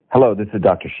Hello, this is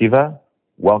Dr. Shiva.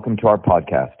 Welcome to our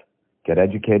podcast, Get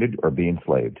Educated or Be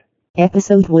Enslaved.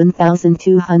 Episode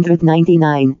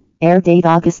 1299, air date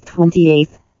August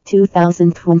 28th,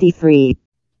 2023.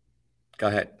 Go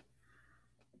ahead.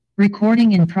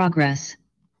 Recording in progress.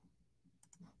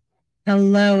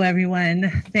 Hello, everyone.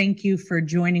 Thank you for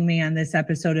joining me on this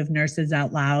episode of Nurses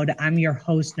Out Loud. I'm your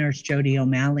host, Nurse Jody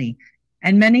O'Malley.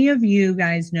 And many of you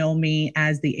guys know me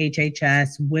as the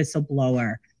HHS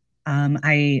whistleblower.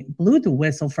 I blew the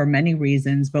whistle for many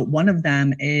reasons, but one of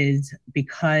them is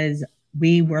because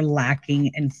we were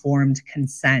lacking informed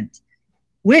consent,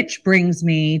 which brings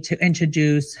me to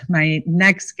introduce my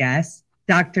next guest,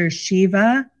 Dr.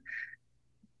 Shiva.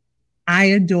 I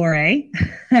adore it.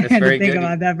 I had to think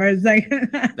about that for a second.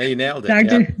 No, you nailed it.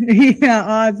 Dr. Yeah,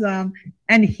 awesome.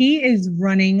 And he is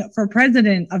running for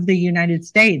president of the United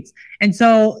States. And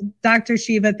so, Dr.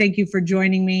 Shiva, thank you for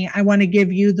joining me. I want to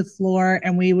give you the floor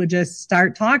and we would just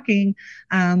start talking.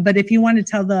 But if you want to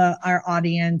tell our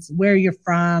audience where you're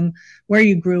from, where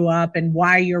you grew up, and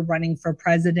why you're running for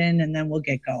president, and then we'll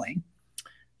get going.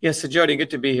 Yeah, so Jody,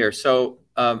 good to be here. So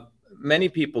many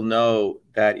people know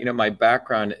that, my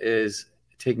background is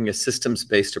taking a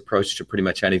systems-based approach to pretty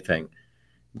much anything,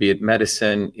 be it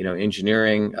medicine,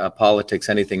 engineering, politics,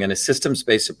 anything. And a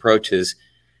systems-based approach is,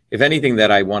 if anything,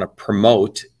 that I want to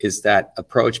promote is that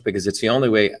approach, because it's the only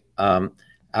way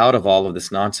out of all of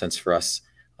this nonsense for us.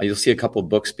 You'll see a couple of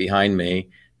books behind me.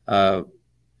 And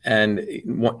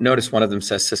notice one of them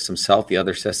says Systems Health, the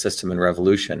other says System and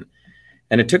Revolution.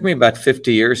 And it took me about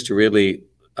 50 years to really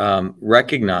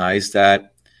recognize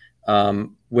that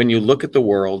when you look at the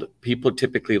world, people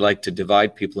typically like to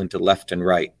divide people into left and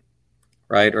right,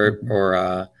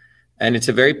 and it's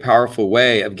a very powerful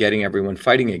way of getting everyone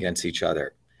fighting against each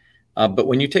other. But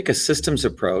when you take a systems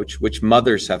approach, which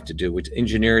mothers have to do, which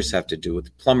engineers have to do, which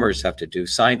plumbers have to do,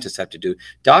 scientists have to do,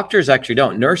 doctors actually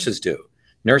don't, nurses do.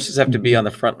 Nurses have to be on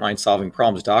the front line solving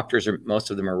problems. Doctors most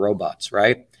of them are robots,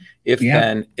 right? If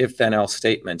then else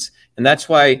statements. And that's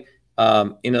why,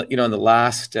 in the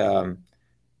last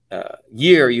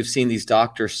year, you've seen these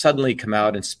doctors suddenly come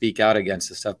out and speak out against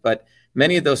this stuff. But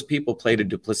many of those people played a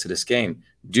duplicitous game.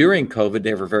 During COVID,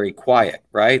 they were very quiet,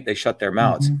 right? They shut their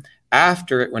mouths. Mm-hmm.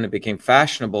 After it, when it became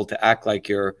fashionable to act like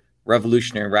you're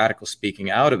revolutionary and radical speaking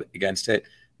out against it,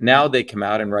 now they come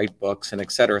out and write books and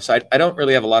et cetera. So I don't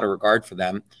really have a lot of regard for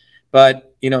them.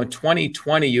 But, in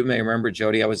 2020, you may remember,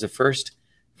 Jody, I was the first,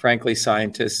 frankly,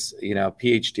 scientist,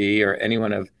 PhD or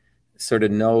anyone of sort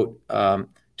of note to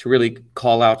really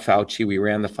call out Fauci. We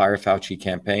ran the Fire Fauci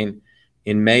campaign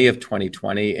in May of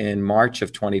 2020. In March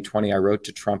of 2020, I wrote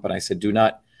to Trump and I said, do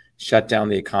not shut down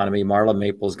the economy. Marla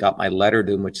Maples got my letter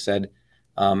to him, which said,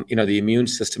 the immune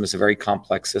system is a very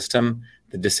complex system.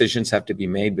 The decisions have to be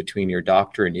made between your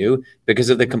doctor and you because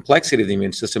of the complexity of the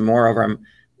immune system. Moreover, I'm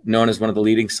known as one of the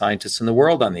leading scientists in the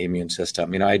world on the immune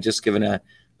system. I had just given a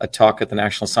talk at the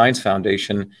National Science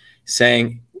Foundation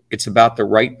saying it's about the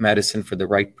right medicine for the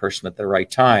right person at the right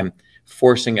time.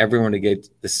 Forcing everyone to get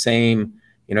the same,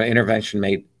 intervention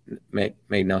made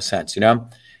no sense, And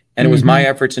it was my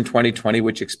efforts in 2020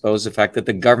 which exposed the fact that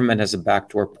the government has a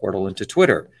backdoor portal into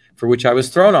Twitter, for which I was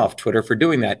thrown off Twitter for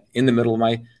doing that in the middle of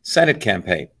my Senate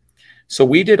campaign. So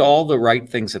we did all the right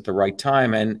things at the right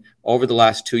time. And over the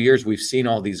last 2 years, we've seen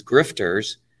all these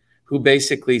grifters who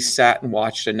basically sat and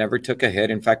watched and never took a hit,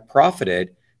 in fact,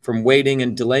 profited from waiting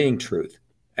and delaying truth.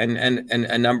 And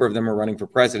a number of them are running for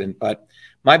president. But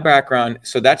my background,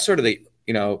 so that's sort of the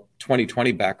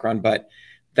 2020 background, but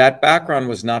that background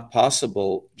was not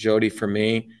possible, Jody, for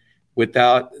me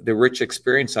without the rich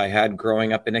experience I had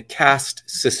growing up in a caste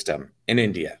system in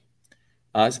India.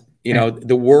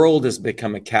 The world has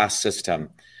become a caste system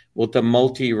with a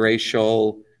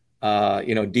multiracial,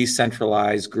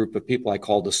 decentralized group of people I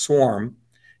call the swarm,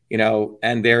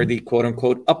 and they're the quote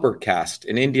unquote upper caste.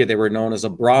 In India, they were known as a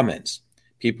Brahmins.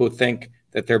 People think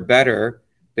that they're better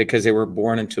because they were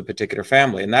born into a particular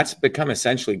family. And that's become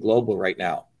essentially global right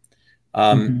now.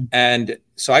 And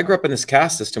so I grew up in this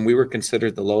caste system. We were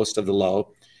considered the lowest of the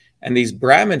low. And these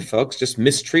Brahmin folks just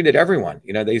mistreated everyone.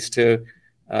 They used to,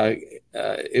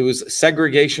 it was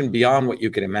segregation beyond what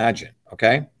you could imagine.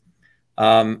 Okay.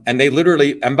 And they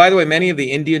literally, and by the way, many of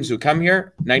the Indians who come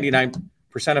here,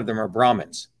 99% of them are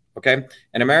Brahmins. Okay.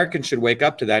 And Americans should wake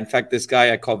up to that. In fact, this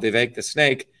guy I call Vivek the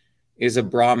Snake is a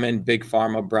Brahmin, big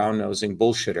pharma, brown-nosing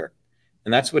bullshitter.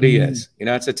 And that's what he is.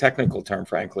 It's a technical term,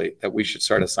 frankly, that we should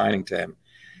start assigning to him.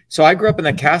 So I grew up in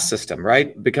the caste system,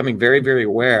 right? Becoming very, very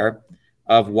aware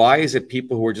of why is it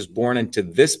people who are just born into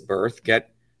this birth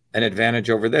get an advantage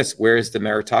over this? Where is the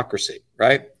meritocracy,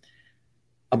 right?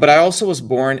 But I also was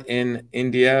born in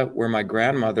India, where my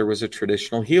grandmother was a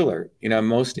traditional healer.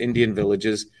 Most Indian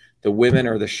villages, the women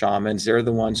are the shamans. They're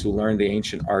the ones who learned the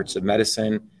ancient arts of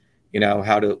medicine,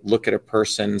 how to look at a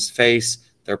person's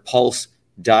face, their pulse,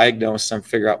 diagnose them,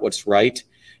 figure out what's right.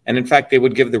 And in fact, they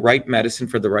would give the right medicine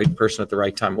for the right person at the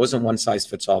right time. It wasn't one size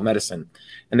fits all medicine.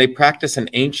 And they practiced an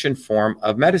ancient form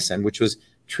of medicine, which was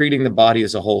treating the body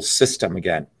as a whole system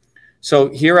again. So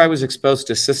here I was exposed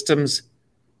to systems,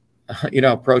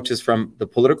 approaches from the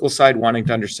political side, wanting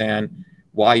to understand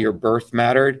why your birth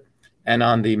mattered. And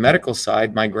on the medical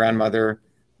side, my grandmother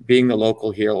being the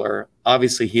local healer,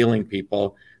 obviously healing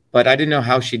people, but I didn't know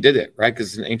how she did it, right? Because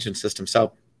it's an ancient system.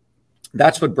 So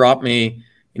that's what brought me,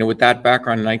 with that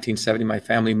background in 1970, my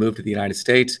family moved to the United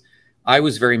States. I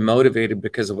was very motivated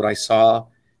because of what I saw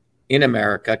in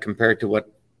America compared to what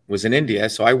was in India.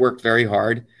 So I worked very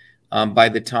hard. By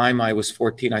the time I was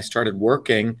 14, I started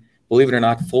working, believe it or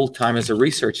not, full-time as a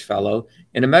research fellow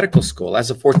in a medical school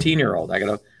as a 14-year-old. I got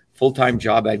a full-time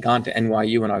job. I'd gone to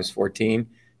NYU when I was 14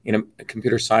 in a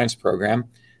computer science program.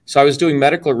 So I was doing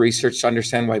medical research to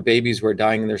understand why babies were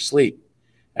dying in their sleep.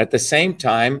 At the same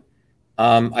time,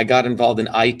 I got involved in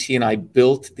IT, and I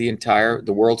built the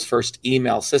world's first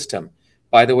email system.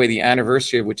 By the way, the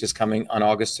anniversary of which is coming on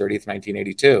August 30th,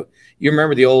 1982. You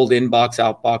remember the old inbox,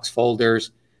 outbox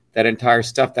folders, that entire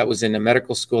stuff that was in a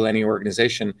medical school, any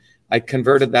organization. I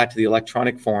converted that to the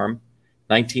electronic form,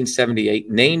 1978,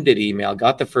 named it email,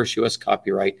 got the first US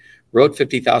copyright, wrote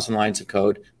 50,000 lines of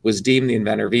code, was deemed the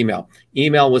inventor of email.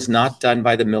 Email was not done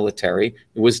by the military.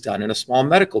 It was done in a small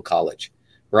medical college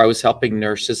where I was helping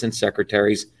nurses and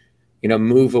secretaries,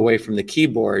 move away from the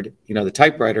keyboard, the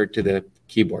typewriter to the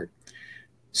keyboard.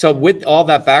 So with all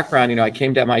that background, I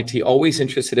came to MIT, always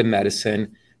interested in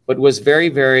medicine, but was very,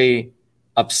 very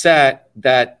upset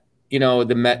that,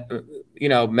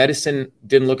 medicine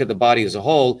didn't look at the body as a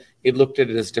whole. It looked at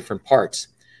it as different parts.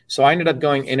 So I ended up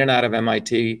going in and out of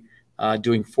MIT,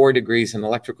 doing 4 degrees in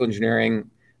electrical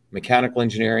engineering, mechanical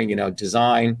engineering,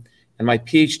 design. And my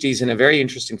PhD is in a very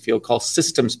interesting field called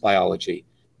systems biology,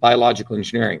 biological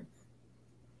engineering.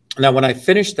 Now, when I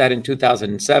finished that in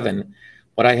 2007,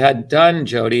 what I had done,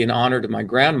 Jody, in honor to my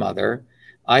grandmother,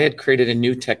 I had created a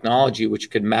new technology which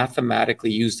could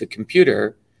mathematically use the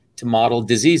computer to model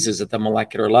diseases at the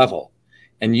molecular level.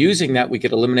 And using that, we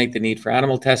could eliminate the need for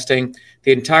animal testing.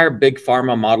 The entire big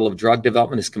pharma model of drug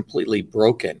development is completely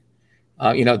broken.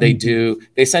 They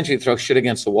essentially throw shit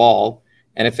against the wall.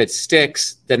 And if it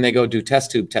sticks, then they go do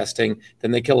test tube testing.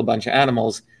 Then they kill a bunch of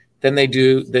animals. Then they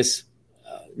do this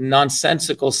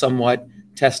nonsensical, somewhat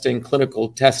clinical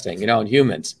testing, in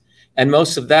humans. And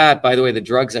most of that, by the way, the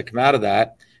drugs that come out of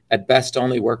that, at best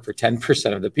only work for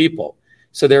 10% of the people.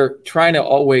 So they're trying to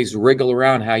always wriggle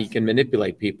around how you can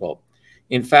manipulate people.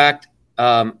 In fact,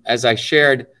 as I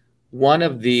shared, one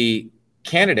of the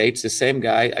candidates, the same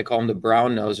guy, I call him the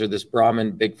brown noser, this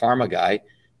Brahmin big pharma guy,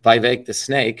 Vivek the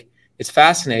snake. It's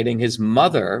fascinating. His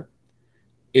mother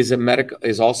is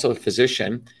also a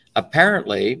physician.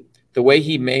 Apparently, the way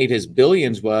he made his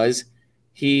billions was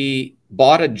he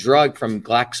bought a drug from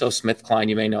GlaxoSmithKline.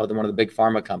 You may know them, one of the big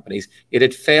pharma companies. It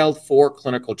had failed 4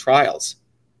 clinical trials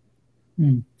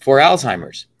for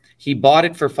Alzheimer's. He bought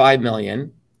it for $5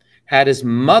 million, had his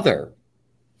mother,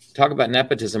 talk about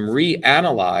nepotism,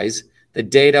 reanalyze the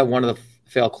data, one of the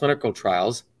failed clinical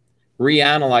trials,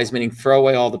 reanalyze, meaning throw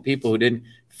away all the people who didn't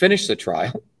finish the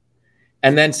trial,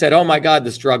 and then said, oh my God,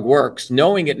 this drug works,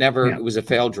 knowing it was a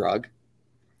failed drug,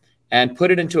 and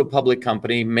put it into a public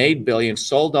company, made billions,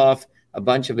 sold off a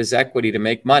bunch of his equity to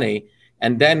make money.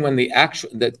 And then when the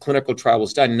clinical trial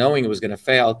was done, knowing it was going to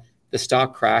fail, the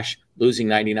stock crashed, losing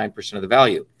 99% of the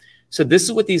value. So this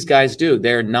is what these guys do.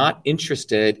 They're not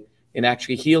interested in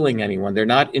actually healing anyone. They're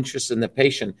not interested in the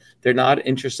patient. They're not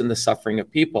interested in the suffering of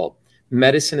people.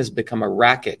 Medicine has become a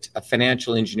racket, a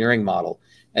financial engineering model.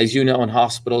 As you know, in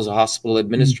hospitals, hospital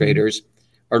administrators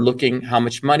are looking how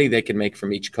much money they can make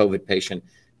from each COVID patient.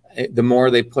 The more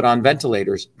they put on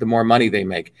ventilators, the more money they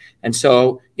make. And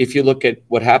so if you look at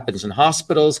what happens in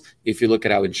hospitals, if you look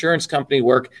at how insurance companies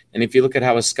work, and if you look at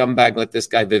how a scumbag like this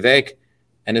guy Vivek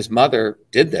and his mother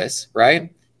did this,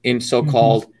 right, in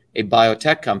so-called a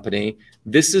biotech company,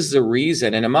 this is the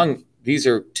reason, and these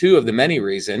are 2 of the many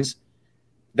reasons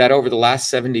that over the last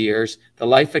 70 years, the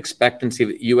life expectancy of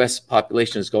the U.S.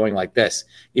 population is going like this.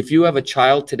 If you have a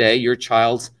child today, your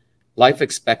child's life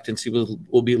expectancy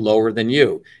will be lower than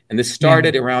you. And this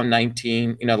started around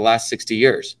the last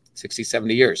 60,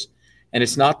 70 years. And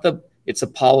it's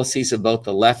the policies of both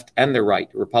the left and the right,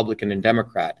 Republican and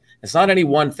Democrat. It's not any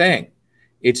one thing.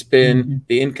 It's been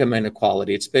the income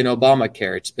inequality. It's been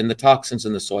Obamacare. It's been the toxins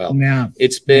in the soil. Yeah.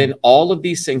 It's been all of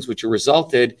these things which have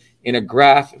resulted in a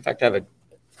graph. In fact, I have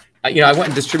I went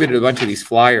and distributed a bunch of these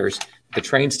flyers at the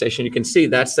train station. You can see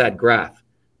that's that graph.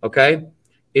 Okay.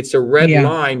 It's a red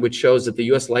line, which shows that the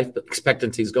U.S. life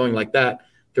expectancy is going like that.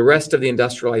 The rest of the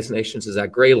industrialized nations is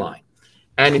that gray line.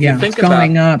 And if you think it's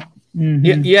going up.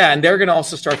 Yeah, and they're going to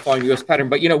also start following the U.S. pattern.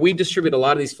 But, we distribute a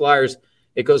lot of these flyers.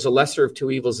 It goes, the lesser of two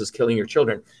evils is killing your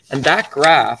children. And that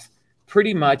graph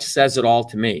pretty much says it all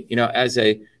to me. As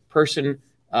a person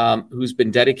who's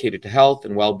been dedicated to health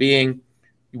and well-being,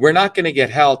 we're not going to get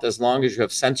health as long as you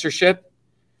have censorship,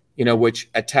 which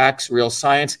attacks real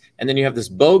science. And then you have this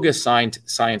bogus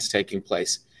science taking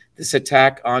place, this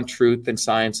attack on truth and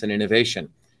science and innovation.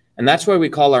 And that's why we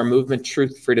call our movement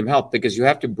Truth, Freedom, Health, because you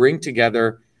have to bring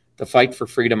together the fight for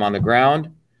freedom on the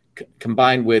ground,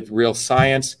 combined with real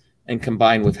science and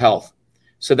combined with health.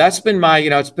 So that's been my,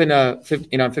 it's been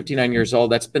I'm 59 years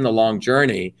old. That's been the long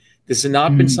journey. This has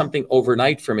not been something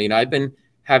overnight for me. I've been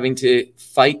having to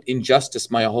fight injustice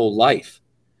my whole life,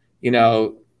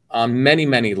 on many,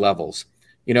 many levels.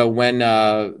 When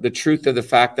the truth of the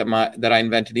fact that I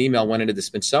invented email went into the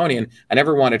Smithsonian, I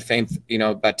never wanted fame,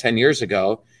 about 10 years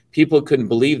ago. People couldn't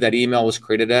believe that email was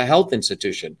created at a health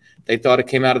institution. They thought it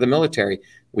came out of the military.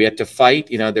 We had to fight.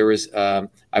 There was,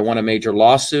 I won a major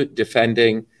lawsuit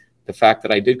defending the fact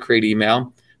that I did create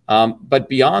email. But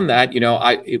beyond that,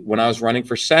 when I was running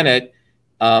for Senate,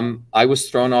 I was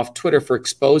thrown off Twitter for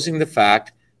exposing the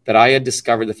fact that I had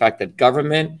discovered the fact that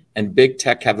government and big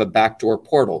tech have a backdoor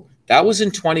portal. That was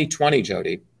in 2020,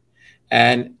 Jody.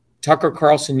 And Tucker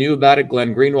Carlson knew about it,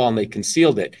 Glenn Greenwald, and they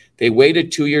concealed it. They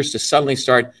waited 2 years to suddenly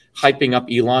start hyping up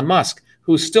Elon Musk,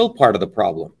 who's still part of the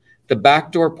problem. The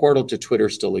backdoor portal to Twitter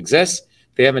still exists.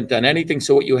 They haven't done anything.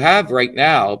 So what you have right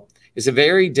now is a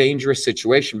very dangerous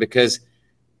situation, because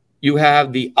you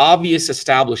have the obvious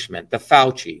establishment, the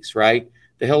Faucis, right?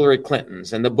 The Hillary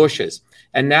Clintons and the Bushes.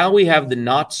 And now we have the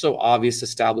not so obvious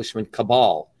establishment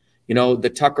cabal,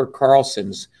 the Tucker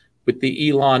Carlsons, with the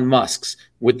Elon Musks,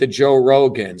 with the Joe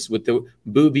Rogans, with the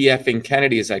booby effing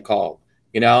Kennedy, as I call,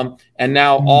 and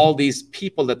now all these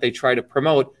people that they try to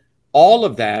promote, all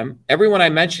of them, everyone I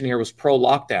mentioned here was pro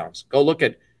lockdowns. Go look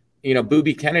at,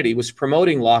 booby Kennedy was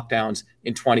promoting lockdowns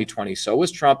in 2020. So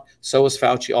was Trump, so was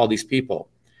Fauci, all these people.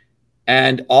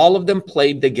 And all of them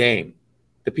played the game.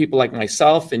 The people like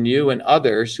myself and you and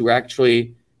others who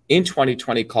actually in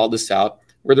 2020 called us out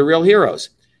were the real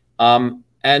heroes.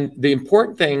 And the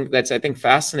important thing that's, I think,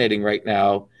 fascinating right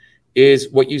now is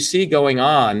what you see going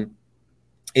on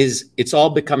is it's all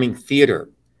becoming theater.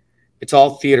 It's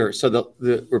all theater. So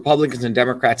the Republicans and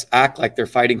Democrats act like they're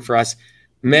fighting for us.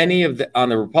 Many of on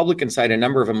the Republican side, a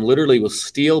number of them literally will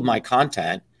steal my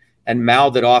content and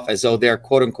mouth it off as though they're,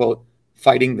 quote unquote,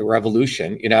 fighting the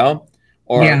revolution,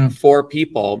 or for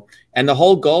people. And the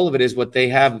whole goal of it is what they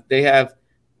have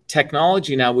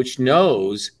technology now, which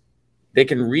knows they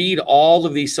can read all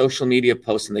of these social media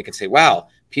posts and they can say, wow,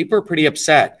 people are pretty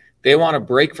upset. They want to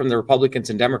break from the Republicans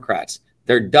and Democrats.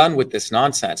 They're done with this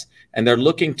nonsense. And they're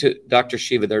looking to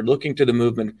Dr.SHIVA. They're looking to the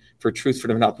movement for Truth,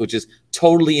 Freedom, and Health, which is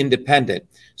totally independent.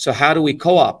 So how do we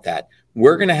co-opt that?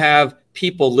 We're going to have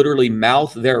people literally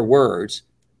mouth their words,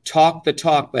 talk the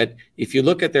talk. But if you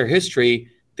look at their history,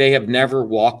 they have never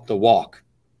walked the walk.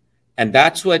 And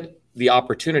that's what the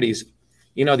opportunities,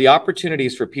 the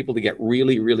opportunities for people to get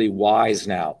really, really wise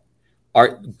now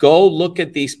are go look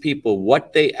at these people,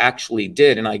 what they actually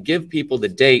did. And I give people the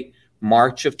date,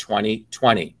 March of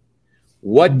 2020.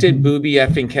 What did booby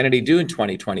effing Kennedy do in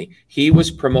 2020? He was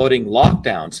promoting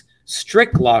lockdowns,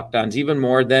 strict lockdowns, even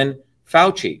more than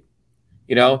Fauci.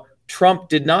 Trump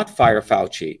did not fire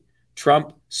Fauci.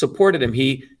 Trump supported him.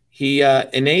 He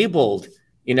enabled,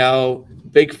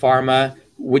 big pharma,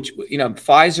 which,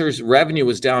 Pfizer's revenue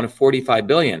was down to 45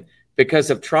 billion.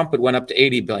 Because of Trump, it went up to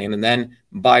 80 billion, and then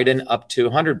Biden up to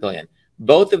 100 billion.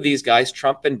 Both of these guys,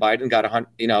 Trump and Biden, got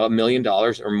 $1 million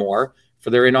or more for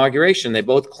their inauguration. They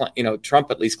both,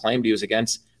 Trump at least claimed he was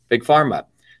against big pharma.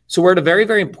 So we're at a very,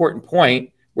 very important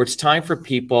point where it's time for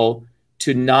people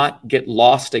to not get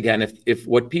lost again. If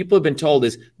what people have been told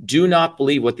is do not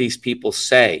believe what these people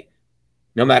say,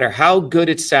 no matter how good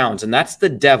it sounds, and that's the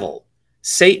devil.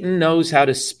 Satan knows how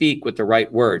to speak with the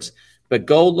right words. But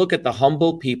go look at the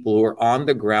humble people who are on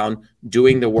the ground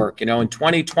doing the work. In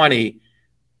 2020,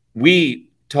 we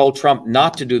told Trump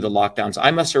not to do the lockdowns. I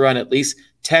must have run at least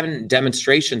 10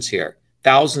 demonstrations here.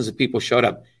 Thousands of people showed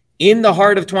up in the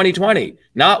heart of 2020,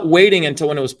 not waiting until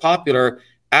when it was popular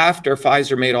after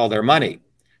Pfizer made all their money.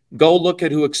 Go look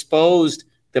at who exposed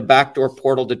the backdoor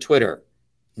portal to Twitter.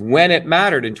 when it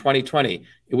mattered in 2020.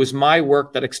 It was my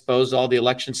work that exposed all the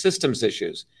election systems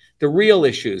issues, the real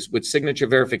issues with signature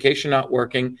verification not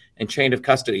working and chain of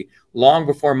custody, long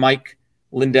before Mike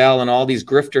Lindell and all these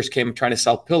grifters came trying to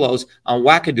sell pillows on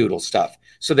wackadoodle stuff.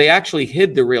 So they actually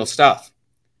hid the real stuff.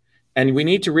 And we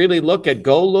need to really look at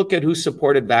who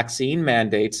supported vaccine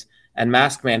mandates and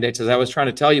mask mandates. As I was trying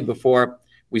to tell you before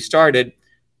we started,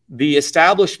 the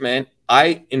establishment,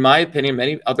 in my opinion,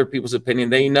 many other people's opinion,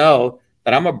 they know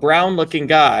that I'm a brown looking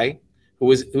guy who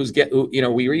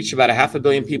we reached about 500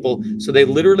 million people. So they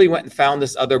literally went and found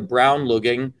this other brown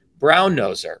looking brown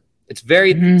noser. It's a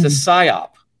psyop.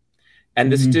 And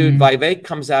this dude, Vivek,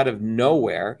 comes out of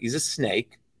nowhere. He's a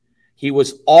snake. He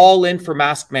was all in for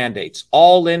mask mandates,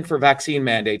 all in for vaccine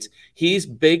mandates. He's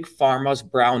big pharma's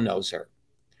brown noser.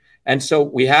 And so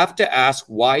we have to ask,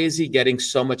 why is he getting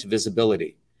so much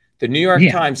visibility? The New York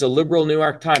Times, the liberal New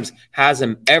York Times, has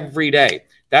him every day.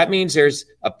 That means there's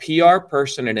a PR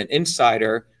person and an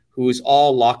insider who is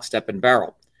all lockstep and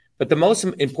barrel. But the most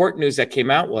important news that came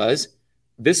out was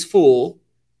this fool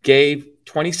gave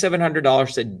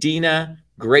 $2,700 to Dina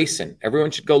Grayson. Everyone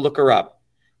should go look her up.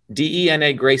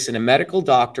 Dena Grayson, a medical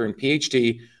doctor and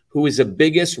PhD, who is the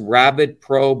biggest rabid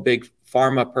pro-big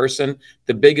pharma person,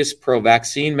 the biggest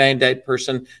pro-vaccine mandate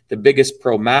person, the biggest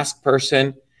pro-mask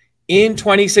person in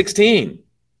 2016.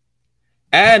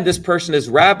 And this person is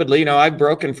rabidly, I've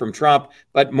broken from Trump,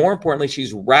 but more importantly,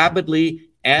 she's rabidly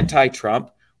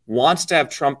anti-Trump, wants to have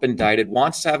Trump indicted,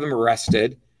 wants to have him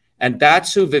arrested. And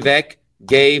that's who Vivek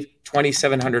gave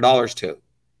 $2,700 to.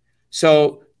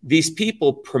 So these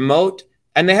people promote,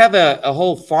 and they have a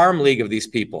whole farm league of these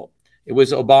people. It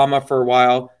was Obama for a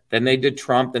while, then they did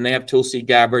Trump, then they have Tulsi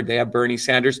Gabbard, they have Bernie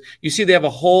Sanders. You see, they have a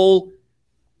whole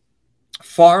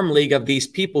farm league of these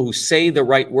people who say the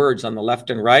right words on the left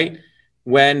and right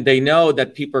when they know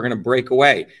that people are going to break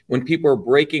away. When people are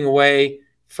breaking away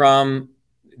from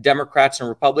Democrats and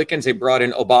Republicans, they brought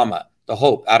in Obama, the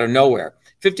hope, out of nowhere.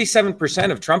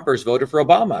 57% of Trumpers voted for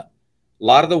Obama. A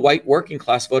lot of the white working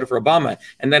class voted for Obama.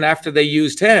 And then after they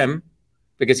used him,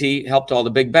 because he helped all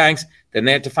the big banks, then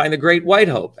they had to find the great white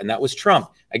hope, and that was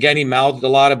Trump. Again, he mouthed a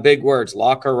lot of big words,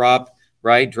 lock her up,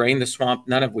 right, drain the swamp,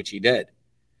 none of which he did.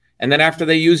 And then after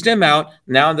they used him out,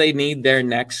 now they need their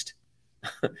next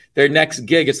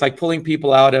gig. It's like pulling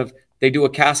people out of, they do a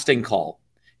casting call.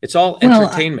 It's all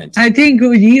entertainment. I think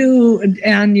you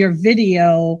and your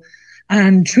video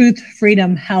on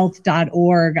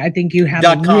truthfreedomhealth.org, I think you have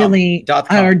 .com, really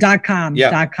 .com. Or .com,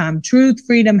 yeah. .com,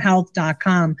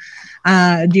 truthfreedomhealth.com.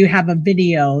 Do you have a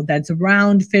video that's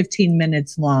around 15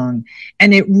 minutes long?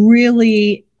 And it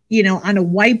really, on a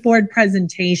whiteboard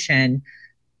presentation,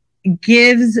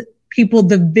 gives people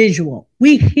the visual.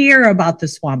 We hear about the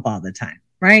swamp all the time,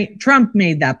 right? Trump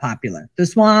made that popular. The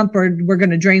swamp, or we're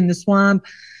going to drain the swamp.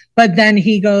 But then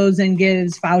he goes and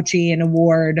gives Fauci an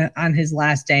award on his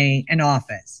last day in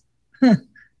office,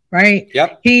 right?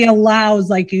 Yep. He allows,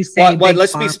 like you say. Well,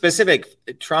 let's be specific.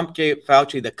 Trump gave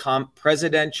Fauci the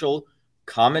Presidential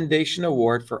Commendation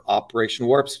Award for Operation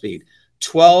Warp Speed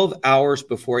 12 hours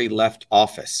before he left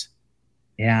office.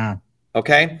 Yeah.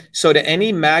 Okay. So to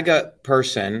any MAGA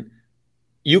person,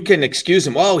 you can excuse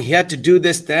him. Oh, he had to do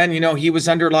this then. He was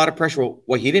under a lot of pressure.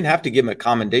 Well, he didn't have to give him a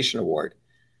commendation award.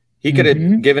 He could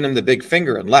have given him the big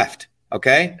finger and left.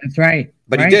 Okay. That's right.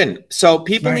 But he didn't. So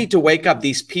people need to wake up.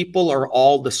 These people are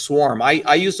all the swarm.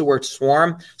 I use the word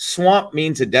swarm. Swamp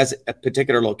means a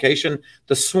particular location.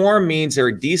 The swarm means they're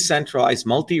a decentralized,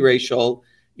 multiracial,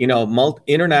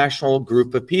 international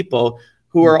group of people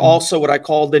who are also what I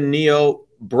call the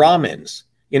neo-Brahmins.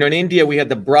 In India, we had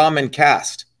the Brahmin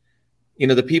caste.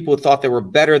 The people who thought they were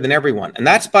better than everyone. And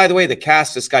that's, by the way, the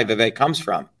caste this guy Vivek comes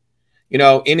from.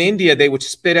 In India, they would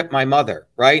spit at my mother,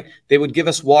 right? They would give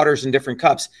us waters in different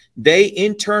cups. They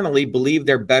internally believe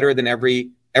they're better than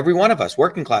every one of us,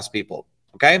 working class people,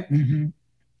 okay?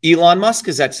 Elon Musk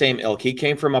is that same ilk. He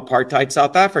came from apartheid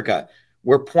South Africa,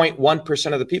 where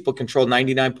 0.1% of the people controlled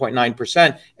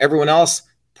 99.9%. Everyone else,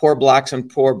 poor blacks and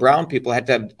poor brown people, had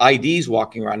to have IDs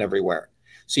walking around everywhere.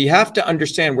 So you have to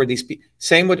understand where these people,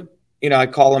 same with, I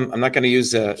call him, I'm not going to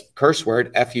use the curse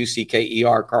word,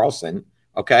 Fucker, Carlson,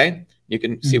 okay? You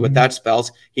can see what that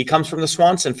spells. He comes from the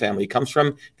Swanson family. He comes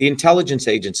from the intelligence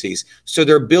agencies. So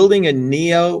they're building a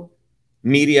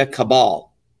neo-media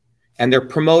cabal, and they're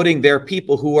promoting their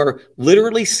people who are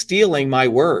literally stealing my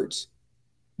words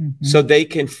so they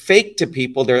can fake to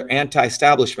people they're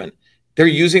anti-establishment. They're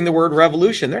using the word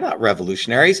revolution. They're not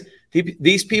revolutionaries.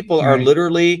 These people are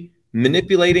literally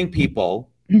manipulating people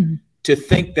to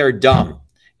think they're dumb.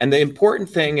 And the important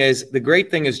thing is, the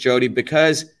great thing is, Jody,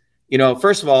 because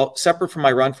first of all, separate from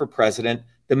my run for president,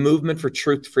 the movement for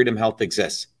truth, freedom, health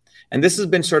exists. And this has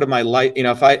been sort of my life.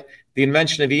 The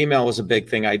invention of email was a big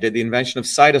thing I did. The invention of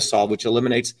cytosol, which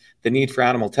eliminates the need for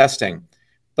animal testing.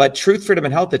 But truth, freedom,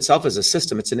 and health itself is a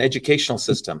system. It's an educational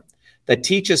system that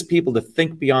teaches people to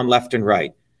think beyond left and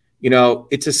right.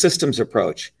 It's a systems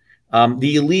approach.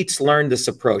 The elites learn this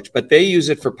approach, but they use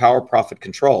it for power, profit,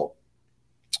 control.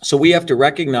 So we have to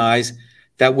recognize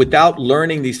that without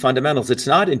learning these fundamentals, it's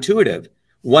not intuitive.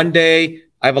 One day,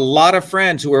 I have a lot of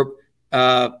friends who are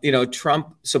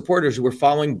Trump supporters who were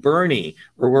following Bernie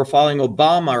or were following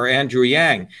Obama or Andrew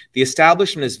Yang. The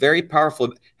establishment is very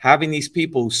powerful, having these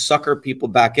people who sucker people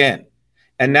back in.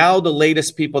 And now the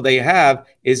latest people they have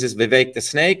is Vivek the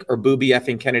Snake or Booby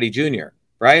effing Kennedy Jr.,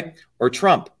 right? Or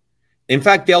Trump. In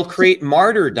fact, they'll create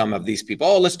martyrdom of these people.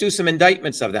 Oh, let's do some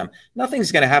indictments of them.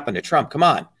 Nothing's going to happen to Trump. Come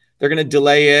on. They're going to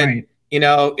delay it. Right.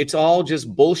 It's all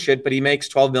just bullshit, but he makes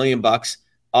 $12 million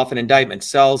off an indictment,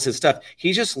 sells his stuff.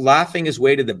 He's just laughing his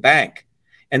way to the bank.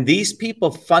 And these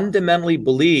people fundamentally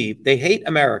believe they hate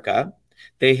America,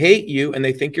 they hate you, and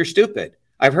they think you're stupid.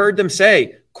 I've heard them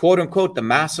say, quote unquote, the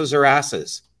masses are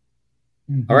asses.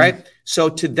 Mm-hmm. All right. So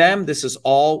to them, this is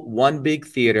all one big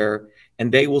theater, and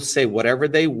they will say whatever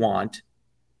they want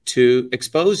to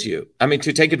expose you.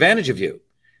 To take advantage of you.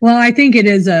 Well, I think it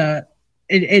is a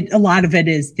lot of it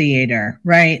is theater,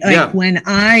 right? Like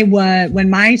when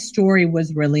my story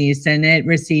was released and it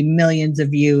received millions of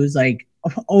views, like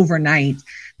overnight,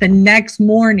 the next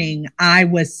morning I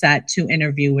was set to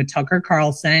interview with Tucker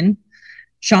Carlson,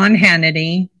 Sean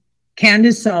Hannity,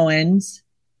 Candace Owens,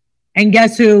 and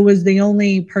guess who was the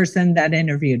only person that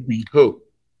interviewed me? Who?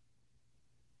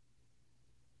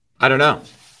 I don't know.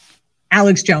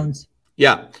 Alex Jones.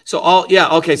 Yeah. So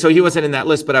okay. So he wasn't in that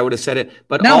list, but I would have said it.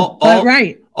 But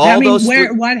right.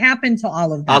 What happened to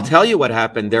all of them? I'll tell you what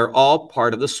happened. They're all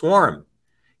part of the swarm.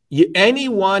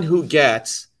 Anyone who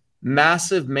gets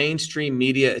massive mainstream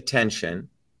media attention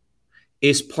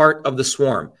is part of the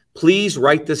swarm. Please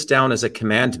write this down as a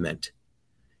commandment.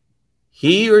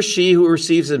 He or she who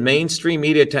receives the mainstream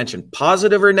media attention,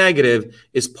 positive or negative,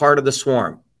 is part of the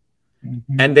swarm.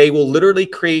 Mm-hmm. And they will literally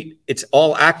it's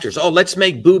all actors. Oh, let's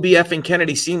make Booby effing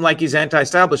Kennedy seem like he's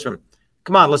anti-establishment.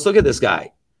 Come on, let's look at this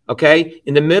guy. Okay.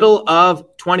 In the middle of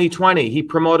 2020, he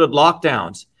promoted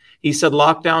lockdowns. He said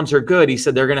lockdowns are good. He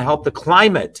said they're going to help the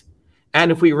climate.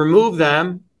 And if we remove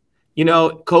them,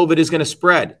 COVID is going to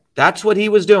spread. That's what he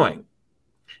was doing.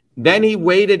 Then he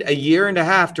waited a year and a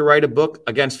half to write a book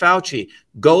against Fauci.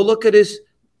 Go look at his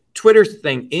Twitter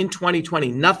thing in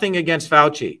 2020. Nothing against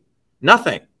Fauci.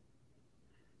 Nothing.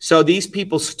 So these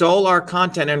people stole our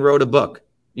content and wrote a book.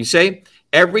 You see,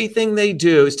 everything they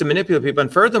do is to manipulate people.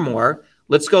 And furthermore,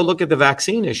 let's go look at the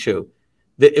vaccine issue.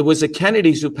 It was the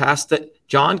Kennedys who passed that.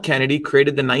 John Kennedy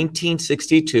created the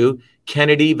 1962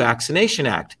 Kennedy Vaccination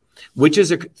Act, which is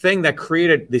a thing that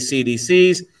created the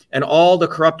CDCs and all the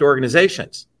corrupt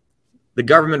organizations, the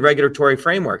government regulatory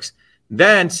frameworks.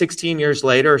 Then 16 years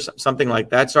later, or something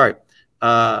like that,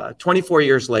 24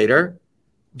 years later,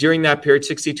 during that period,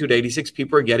 62 to 86,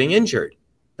 people are getting injured,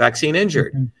 vaccine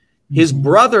injured. Mm-hmm. His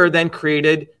brother then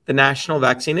created the National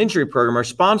Vaccine Injury Program, or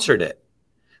sponsored it,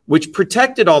 which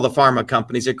protected all the pharma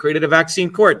companies. It created a vaccine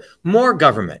court, more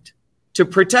government to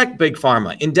protect big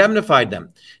pharma, indemnified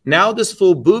them. Now this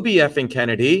fool Booby effing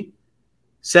Kennedy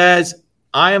says,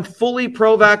 I am fully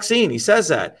pro-vaccine. He says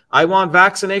that. I want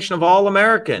vaccination of all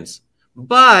Americans,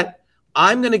 but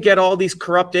I'm going to get all these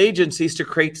corrupt agencies to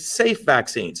create safe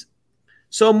vaccines.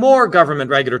 So more government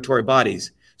regulatory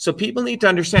bodies. So people need to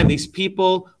understand these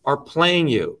people are playing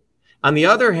you. On the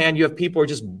other hand, you have people who are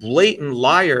just blatant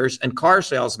liars and car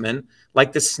salesmen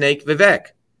like the snake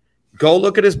Vivek. Go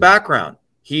look at his background.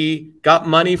 He got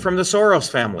money from the Soros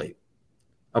family.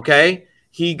 Okay?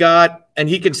 He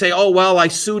can say, oh, well, I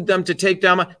sued them to take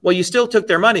down my... Well, you still took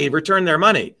their money, returned their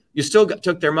money. You still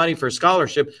took their money for a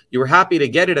scholarship. You were happy to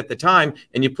get it at the time,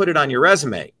 and you put it on your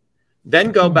resume.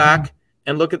 Then go back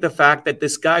and look at the fact that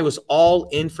this guy was all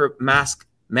in for mask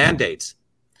mandates.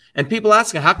 And people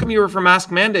asking, how come you were for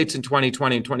mask mandates in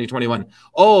 2020 and 2021?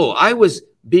 Oh, I was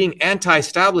being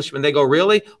anti-establishment. They go,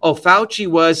 really? Oh, Fauci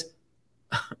was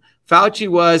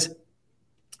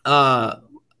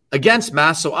against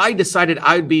masks, so I decided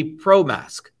I'd be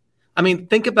pro-mask. I mean,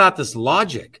 think about this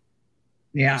logic.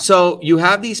 Yeah. So you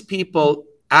have these people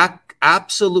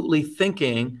absolutely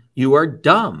thinking you are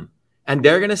dumb, and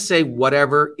they're going to say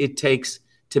whatever it takes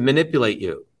to manipulate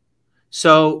you.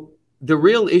 So the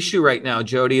real issue right now,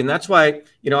 Jody, and that's why,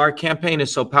 our campaign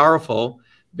is so powerful,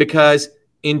 because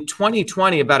in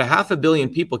 2020, about 500 million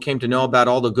people came to know about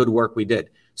all the good work we did.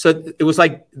 So it was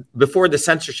like before the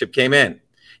censorship came in.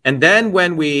 And then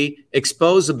when we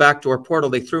exposed the backdoor portal,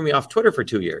 they threw me off Twitter for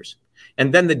 2 years.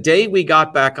 And then the day we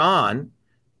got back on,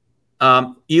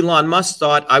 Elon Musk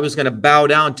thought I was going to bow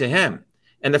down to him.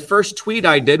 And the first tweet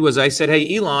I did was I said,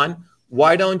 hey, Elon,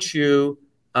 why don't you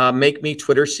make me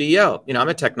Twitter CEO? You know, I'm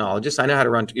a technologist. I know how to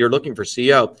run. You're looking for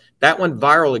CEO. That went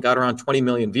viral. It got around 20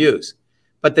 million views.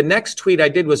 But the next tweet I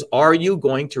did was, are you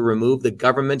going to remove the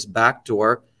government's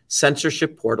backdoor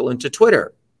censorship portal into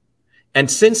Twitter? And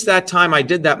since that time I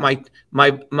did that,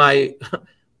 my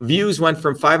views went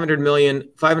from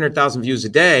 500,000 views a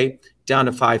day down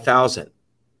to 5,000.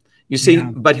 You see,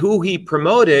 but who he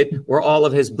promoted were all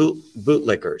of his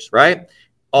bootlickers, right?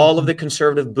 All of the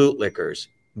conservative bootlickers,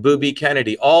 Booby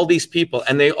Kennedy, all these people,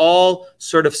 and they all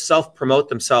sort of self-promote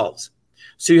themselves.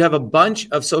 So you have a bunch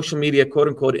of social media, quote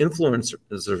unquote,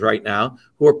 influencers right now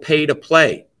who are pay to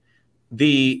play.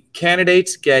 The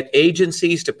candidates get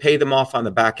agencies to pay them off on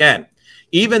the back end,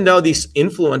 even though these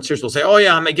influencers will say, oh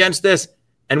yeah, I'm against this.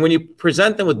 And when you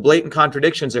present them with blatant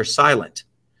contradictions, they're silent.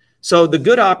 So the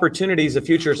good opportunities, the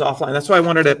future is offline. That's why I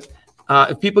wanted to,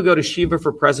 if people go to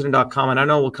shivaforpresident.com, and I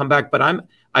know we'll come back, but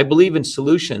I believe in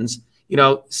solutions. You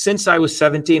know, since I was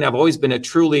 17, I've always been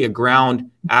truly a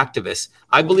ground activist.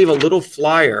 I believe a little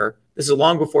flyer, this is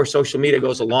long before social media,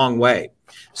 goes a long way.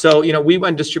 So, you know, we went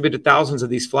and distributed thousands of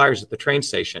these flyers at the train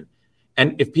station.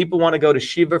 And if people want to go to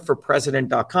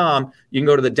shivaforpresident.com, you can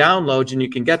go to the downloads and you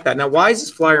can get that. Now, why is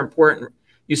this flyer important?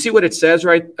 You see what it says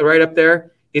right up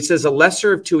there? It says a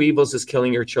lesser of two evils is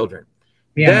killing your children.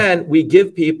 Yeah. Then we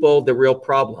give people the real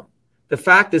problem. The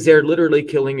fact is they're literally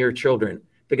killing your children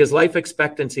because life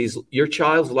expectancies, your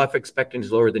child's life expectancy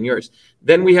is lower than yours.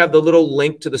 Then we have the little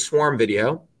link to the swarm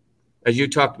video, as you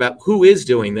talked about, who is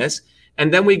doing this.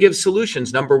 And then we give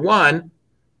solutions. Number one,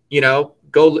 you know,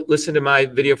 go listen to my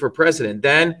video for president.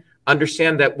 Then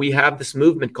understand that we have this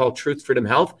movement called Truth, Freedom,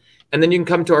 Health. And then you can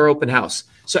come to our open house.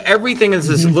 So everything is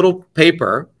this little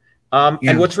paper.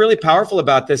 And what's really powerful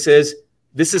about this is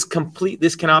complete.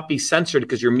 This cannot be censored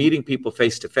because you're meeting people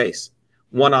face to face,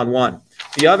 one-on-one.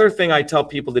 The other thing I tell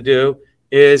people to do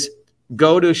is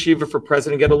go to Shiva for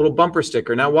President, get a little bumper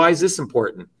sticker. Now, why is this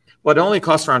important? Well, it only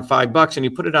costs around $5 and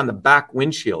you put it on the back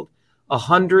windshield,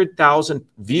 100,000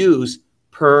 views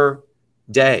per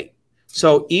day.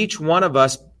 So each one of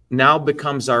us now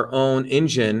becomes our own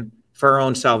engine for our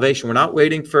own salvation. We're not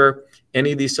waiting for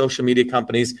any of these social media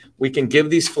companies. We can give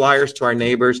these flyers to our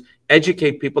neighbors,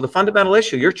 educate people. The fundamental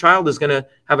issue, your child is going to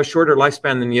have a shorter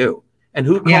lifespan than you. And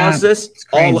who caused this?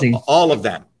 All of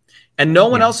them. And no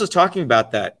one else is talking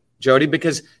about that, Jody,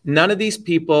 because none of these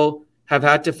people have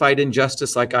had to fight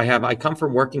injustice like I have. I come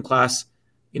from working class,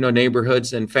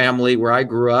 neighborhoods and family where I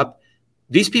grew up.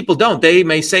 These people don't. They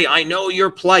may say, I know your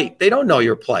plight. They don't know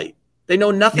your plight. They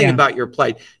know nothing about your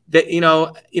plight. That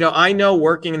I know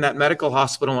working in that medical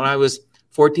hospital when I was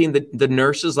 14, the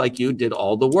nurses like you did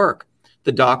all the work.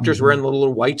 The doctors were in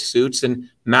little white suits and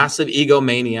massive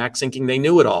egomaniacs thinking they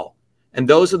knew it all. And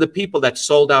those are the people that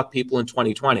sold out people in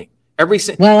 2020.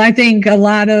 Well, I think a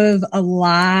lot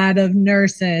of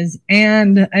nurses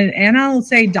and I'll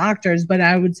say doctors, but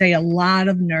I would say a lot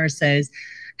of nurses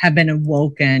have been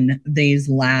awoken these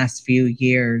last few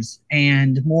years,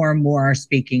 and more are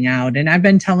speaking out. And I've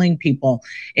been telling people,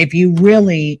 if you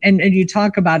really, and you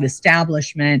talk about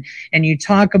establishment and you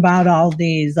talk about all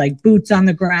these like boots on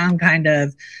the ground kind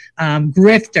of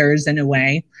grifters in a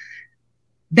way,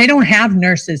 they don't have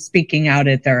nurses speaking out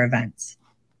at their events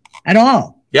at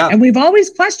all. Yeah. And we've always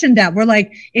questioned that. We're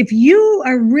like, if you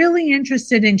are really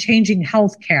interested in changing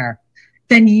healthcare,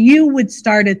 then you would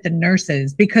start at the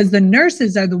nurses, because the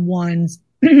nurses are the ones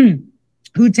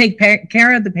who take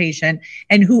care of the patient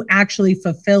and who actually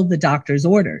fulfill the doctor's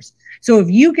orders. So if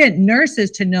you get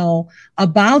nurses to know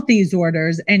about these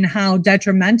orders and how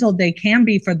detrimental they can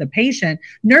be for the patient,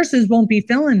 nurses won't be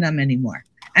filling them anymore.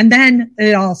 And then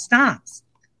it all stops.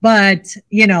 But,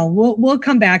 we'll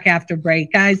come back after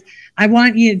break. Guys, I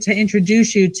want you to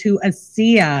introduce you to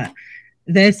ASEA.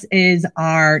 This is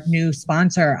our new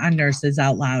sponsor on Nurses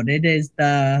Out Loud. It is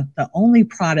the only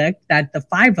product that the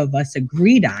 5 of us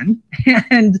agreed on,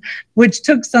 and which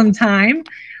took some time,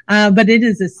 but it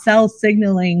is a cell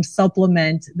signaling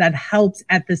supplement that helps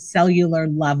at the cellular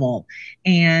level.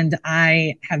 And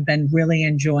I have been really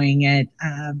enjoying it.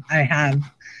 I have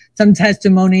some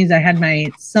testimonies. I had my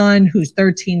son, who's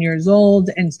 13 years old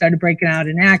and started breaking out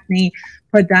in acne,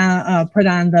 put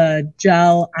on the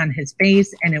gel on his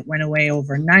face and it went away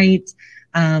overnight.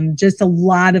 Just a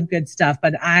lot of good stuff.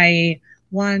 But I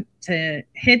want to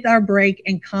hit our break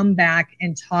and come back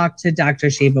and talk to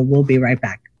Dr. Shiva. We'll be right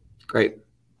back. Great.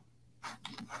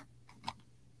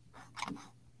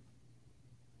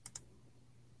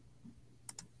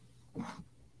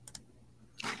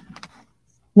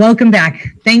 Welcome back.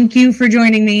 Thank you for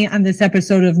joining me on this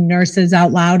episode of Nurses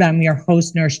Out Loud. I'm your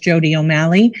host, Nurse Jody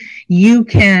O'Malley. You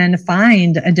can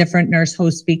find a different nurse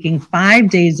host speaking 5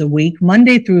 days a week,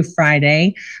 Monday through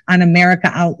Friday, on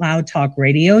America Out Loud Talk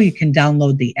Radio. You can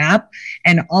download the app,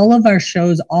 and all of our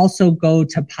shows also go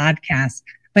to podcasts.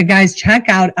 But guys, check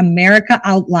out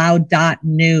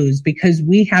americaoutloud.news because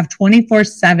we have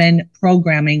 24/7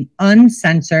 programming,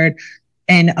 uncensored,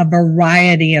 and a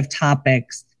variety of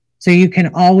topics. So you can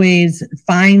always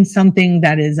find something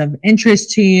that is of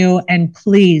interest to you, and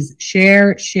please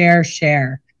share.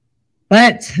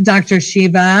 But Dr.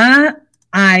 Shiva,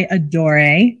 I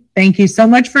adore. Thank you so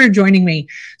much for joining me.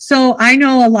 So I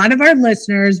know a lot of our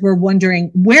listeners were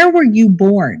wondering, where were you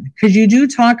born? Because you do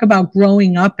talk about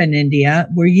growing up in India.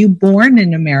 Were you born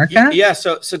in America? Yeah,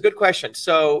 so good question.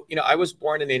 So, I was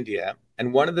born in India.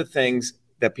 And one of the things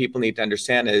that people need to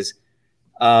understand is,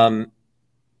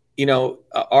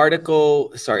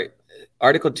 Article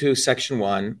 2, Section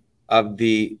 1 of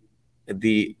the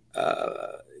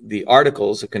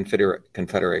Articles of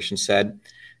Confederation said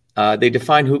they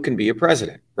define who can be a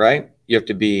president, right? You have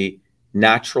to be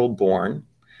natural born.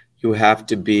 You have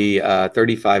to be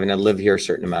 35 and live here a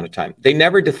certain amount of time. They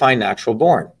never define natural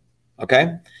born,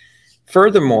 okay?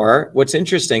 Furthermore, what's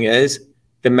interesting is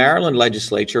the Maryland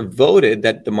legislature voted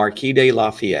that the Marquis de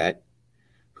Lafayette,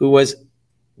 who was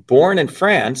born in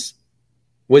France,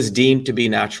 was deemed to be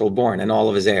natural born, and all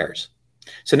of his heirs.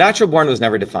 So natural born was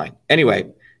never defined. Anyway,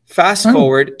 fast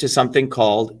forward to something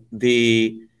called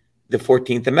the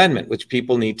 14th Amendment, which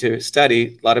people need to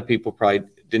study. A lot of people probably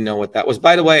didn't know what that was.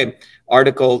 By the way,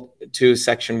 Article 2,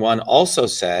 Section 1 also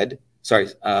said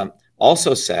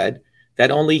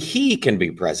that only he can be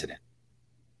president,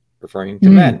 referring to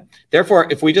men. Therefore,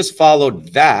 if we just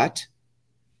followed that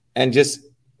and just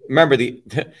remember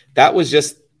that was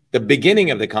just the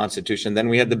beginning of the Constitution. Then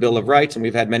we had the Bill of Rights, and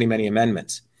we've had many, many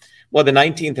amendments. Well, the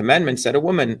 19th Amendment said a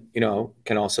woman,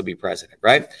 can also be president,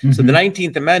 right? Mm-hmm. So the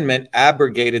 19th Amendment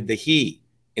abrogated the he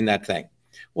in that thing.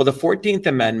 Well, the 14th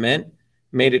Amendment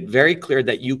made it very clear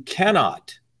that you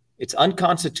cannot, it's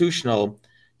unconstitutional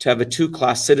to have a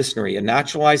two-class citizenry, a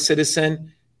naturalized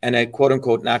citizen and a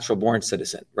quote-unquote natural-born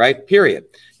citizen, right? Period.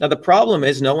 Now, the problem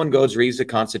is no one goes reads the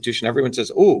Constitution. Everyone says,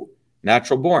 ooh,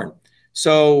 natural-born.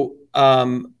 So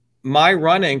my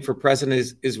running for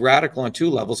president is radical on two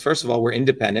levels. First of all, we're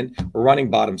independent. We're running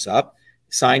bottoms up.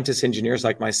 Scientists, engineers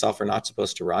like myself are not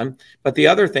supposed to run. But the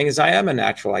other thing is I am a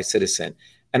naturalized citizen.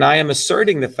 And I am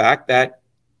asserting the fact that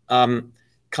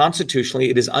constitutionally,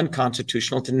 it is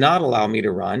unconstitutional to not allow me to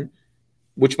run,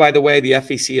 which, by the way, the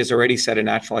FEC has already said a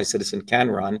naturalized citizen can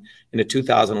run in a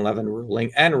 2011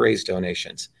 ruling and raise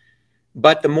donations.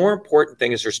 But the more important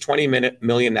thing is there's 20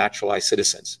 million naturalized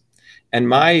citizens. And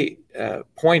my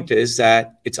point is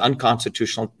that it's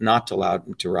unconstitutional not to allow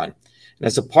them to run. And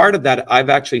as a part of that, I've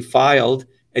actually filed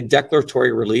a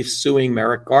declaratory relief suing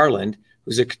Merrick Garland,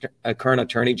 who's a current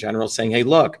attorney general, saying, hey,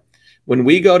 look, when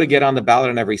we go to get on the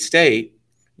ballot in every state,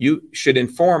 you should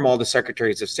inform all the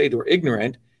secretaries of state who are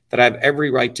ignorant that I have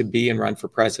every right to be and run for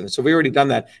president. So we've already done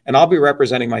that. And I'll be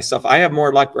representing myself. I have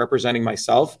more luck representing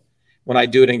myself when I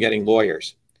do it and getting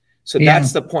lawyers. So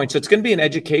that's the point. So it's going to be an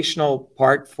educational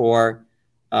part for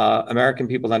American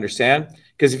people to understand.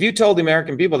 Because if you told the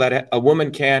American people that a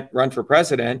woman can't run for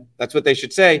president, that's what they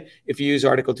should say if you use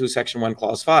Article 2, Section 1,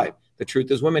 Clause 5. The truth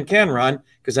is women can run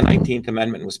because the 19th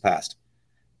Amendment was passed.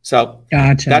 So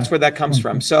that's where that comes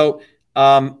from. So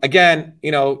again,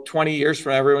 20 years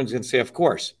from now, everyone's going to say, of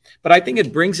course. But I think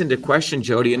it brings into question,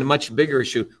 Jody, and a much bigger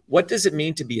issue. What does it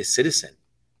mean to be a citizen?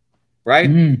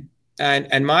 Right? Mm.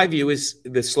 And my view is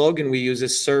the slogan we use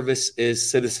is service is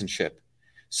citizenship.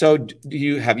 So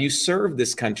have you served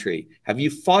this country? Have you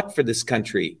fought for this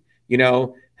country?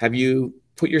 Have you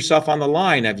put yourself on the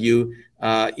line? Have you,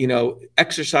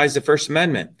 exercised the First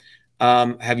Amendment?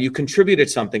 Have you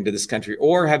contributed something to this country?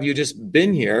 Or have you just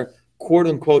been here, quote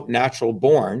unquote, natural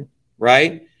born,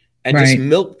 right? And just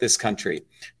milk this country?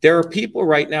 There are people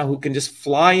right now who can just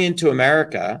fly into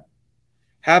America,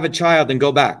 have a child and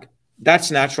go back.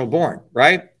 That's natural born,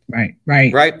 right?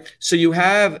 Right. So you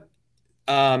have,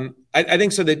 I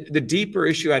think so the deeper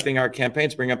issue I think our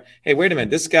campaigns bring up, hey, wait a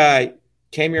minute, this guy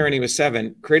came here when he was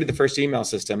 7, created the first email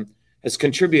system, has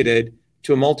contributed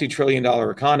to a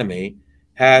multi-trillion-dollar economy,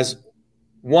 has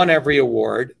won every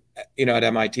award, at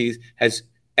MIT, has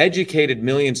educated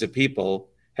millions of people,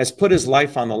 has put his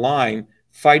life on the line,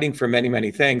 fighting for many,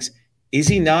 many things. Is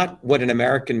he not what an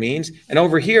American means? And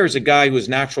over here is a guy who was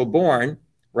natural born,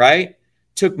 right?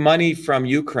 Took money from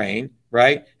Ukraine,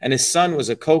 right? And his son was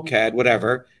a cokehead,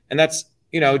 whatever. And that's,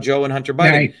 Joe and Hunter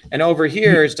Biden. Right. And over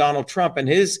here is Donald Trump and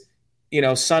his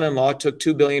son-in-law took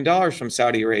 $2 billion from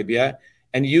Saudi Arabia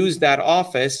and used that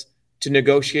office to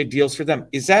negotiate deals for them.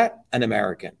 Is that an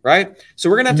American, right? So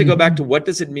we're going to have to go back to what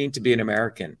does it mean to be an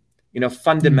American?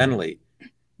 Fundamentally,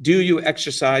 do you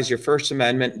exercise your First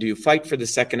Amendment? Do you fight for the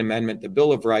Second Amendment, the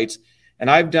Bill of Rights? And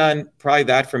I've done probably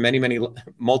that for many, many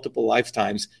multiple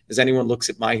lifetimes as anyone looks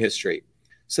at my history.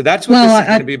 So that's what this is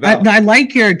going to be about. I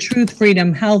like your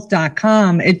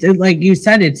truthfreedomhealth.com. It's like you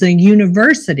said, it's a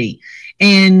university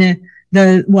in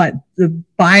the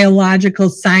biological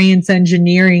science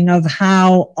engineering of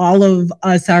how all of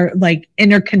us are like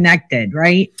interconnected,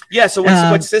 right? Yeah. So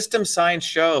what system science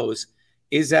shows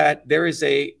is that there is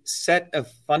a set of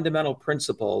fundamental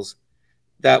principles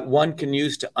that one can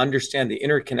use to understand the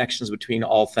interconnections between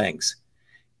all things.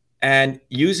 And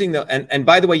and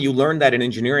by the way, you learn that in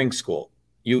engineering school.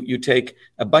 You take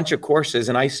a bunch of courses,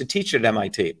 and I used to teach at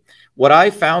MIT. What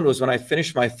I found was when I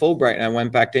finished my Fulbright and I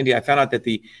went back to India, I found out that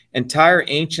the entire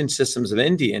ancient systems of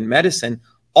India in medicine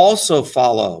also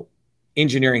follow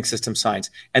engineering system science.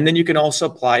 And then you can also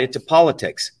apply it to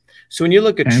politics. So when you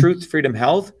look at truth, freedom,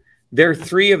 health, there are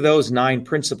 3 of those 9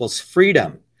 principles.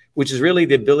 Freedom, which is really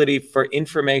the ability for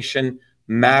information,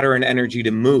 matter, and energy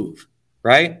to move,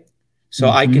 right? So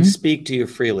I can speak to you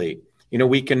freely.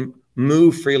 We can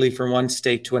move freely from one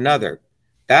state to another.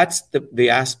 That's the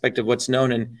aspect of what's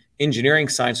known in engineering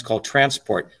science called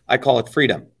transport. I call it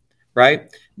freedom,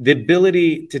 right? The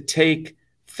ability to take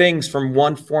things from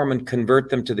one form and convert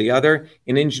them to the other.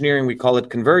 In engineering, we call it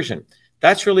conversion.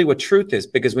 That's really what truth is,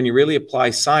 because when you really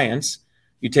apply science,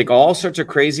 you take all sorts of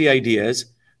crazy ideas,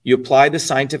 you apply the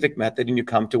scientific method, and you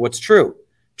come to what's true.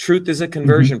 Truth is a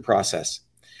conversion process.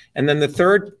 And then the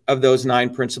third of those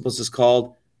 9 principles is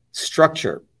called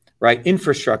structure, right?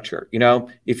 Infrastructure.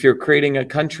 If you're creating a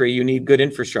country, you need good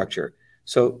infrastructure.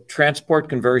 So transport,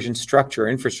 conversion, structure,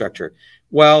 infrastructure.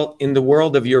 Well, in the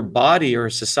world of your body or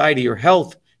society, your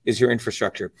health is your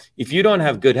infrastructure. If you don't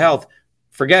have good health,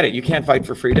 forget it. You can't fight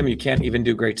for freedom. You can't even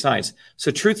do great science. So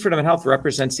truth, freedom, and health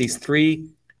represents these 3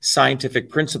 scientific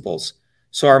principles.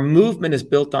 So our movement is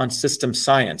built on system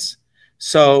science.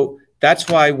 So that's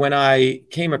why when I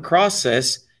came across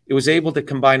this, it was able to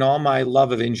combine all my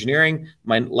love of engineering,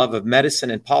 my love of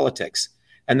medicine, and politics.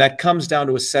 And that comes down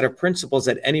to a set of principles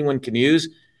that anyone can use.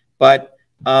 But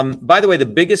by the way, the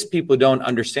biggest people who don't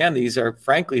understand these are,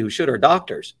 frankly, who should, are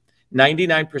doctors.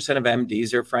 99% of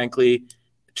MDs are, frankly,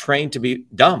 trained to be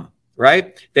dumb,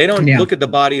 right? They don't look at the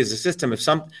body as a system.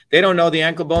 They don't know the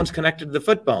ankle bone's connected to the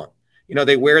foot bone.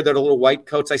 They wear their little white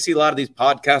coats. I see a lot of these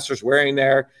podcasters wearing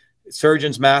their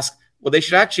surgeon's mask. Well, they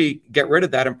should actually get rid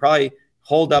of that and probably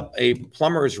hold up a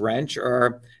plumber's wrench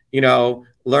or,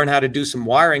 learn how to do some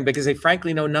wiring, because they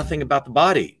frankly know nothing about the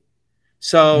body.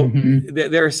 So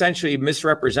they're essentially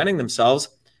misrepresenting themselves.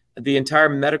 The entire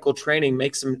medical training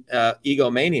makes them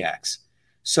egomaniacs.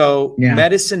 So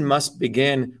medicine must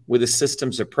begin with a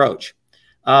systems approach.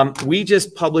 We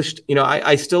just published,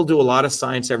 I still do a lot of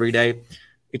science every day.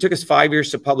 It took us 5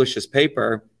 years to publish this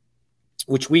paper,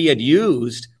 which we had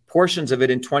used portions of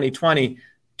it in 2020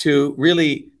 to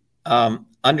really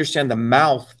understand the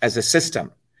mouth as a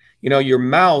system. Your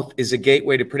mouth is a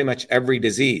gateway to pretty much every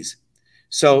disease.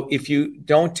 So if you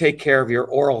don't take care of your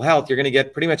oral health, you're going to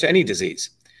get pretty much any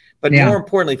disease. But more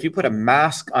importantly, if you put a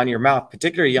mask on your mouth,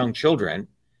 particularly young children,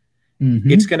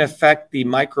 it's going to affect the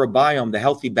microbiome, the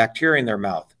healthy bacteria in their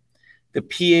mouth. The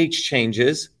pH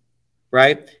changes,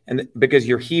 right? And because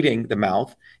you're heating the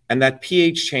mouth, and that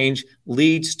pH change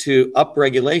leads to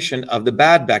upregulation of the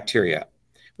bad bacteria,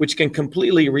 which can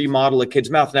completely remodel a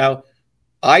kid's mouth. Now,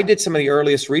 I did some of the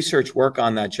earliest research work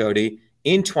on that, Jody,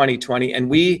 in 2020, and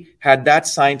we had that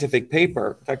scientific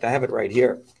paper. In fact, I have it right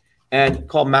here, and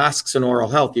called Masks and Oral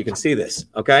Health. You can see this,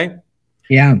 okay?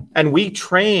 Yeah. And we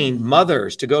trained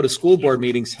mothers to go to school board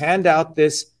meetings, hand out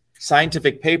this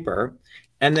scientific paper,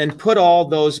 and then put all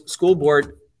those school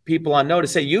board people on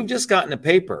notice. Say, you've just gotten a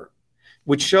paper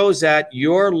which shows that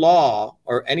your law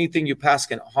or anything you pass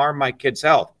can harm my kid's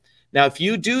health. Now, if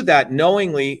you do that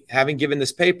knowingly, having given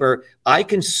this paper, I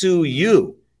can sue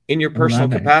you in your personal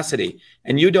capacity,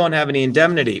 and you don't have any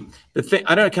indemnity. The thing,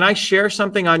 I don't know, can I share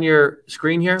something on your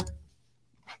screen here?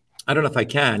 I don't know if I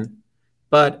can,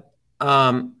 but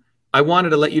I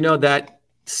wanted to let you know that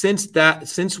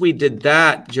since we did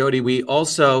that, Jody, we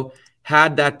also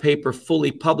had that paper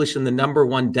fully published in the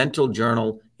 #1 dental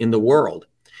journal in the world.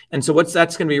 And so what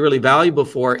that's going to be really valuable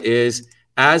for is,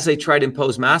 as they try to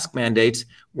impose mask mandates,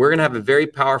 we're going to have a very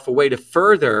powerful way to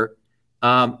further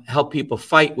help people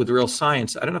fight with real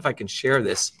science. I don't know if I can share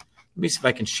this. Let me see if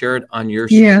I can share it on your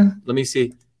screen. Yeah. Let me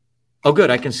see. Oh, good.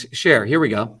 I can share. Here we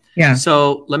go. Yeah.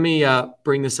 So let me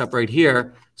bring this up right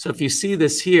here. So if you see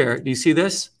this here, do you see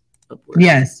this?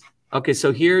 Yes. Okay,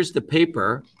 so here's the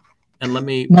paper, and let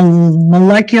me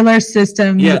molecular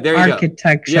systems there you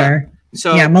architecture. Go.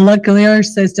 So molecular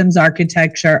systems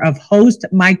architecture of host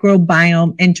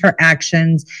microbiome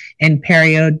interactions and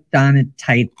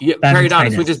periodontitis.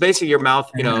 Periodontitis, which is basically your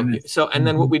mouth, So, and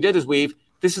then what we did is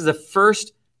this is the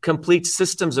first complete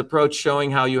systems approach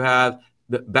showing how you have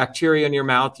the bacteria in your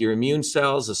mouth, your immune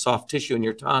cells, the soft tissue in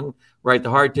your tongue, right, the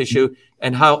hard tissue,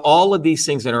 and how all of these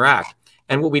things interact.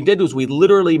 And what we did was we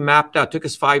literally mapped out, took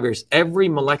us 5 years, every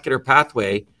molecular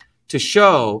pathway to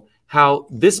show how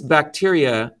this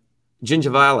bacteria,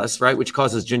 gingivalis, right, which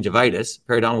causes gingivitis,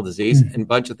 periodontal disease, and a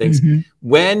bunch of things.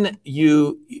 When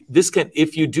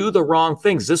if you do the wrong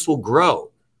things, this will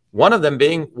grow. One of them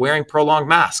being wearing prolonged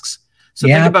masks. So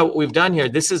think about what we've done here.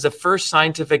 This is the first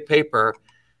scientific paper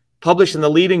published in the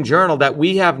leading journal that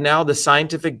we have now the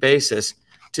scientific basis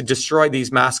to destroy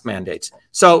these mask mandates.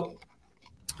 So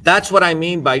that's what I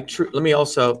mean by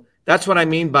that's what I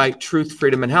mean by truth,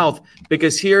 freedom, and health,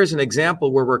 because here's an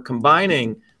example where we're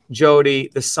combining, Jody,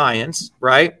 the science,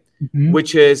 right?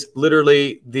 Which is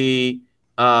literally the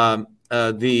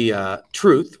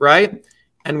truth, right?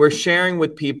 And we're sharing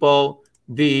with people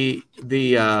the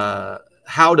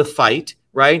how to fight,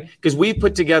 right? Because we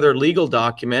put together legal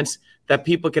documents that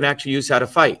people can actually use how to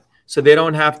fight. So they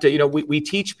don't have to, we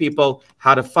teach people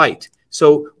how to fight.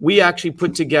 So we actually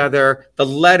put together the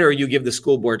letter you give the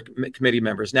school board committee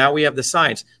members. Now we have the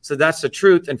science. So that's the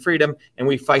truth and freedom, and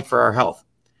we fight for our health.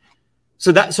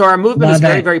 So our movement is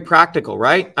very, very practical,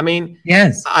 right? I mean,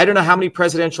 yes. I don't know how many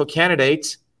presidential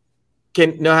candidates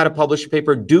can know how to publish a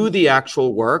paper, do the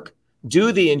actual work,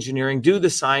 do the engineering, do the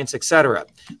science, etc.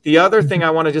 The other thing I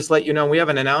want to just let you know, we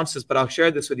haven't announced this, but I'll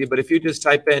share this with you. But if you just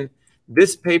type in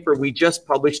this paper we just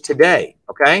published today,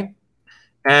 okay?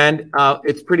 And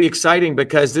it's pretty exciting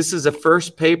because this is the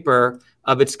first paper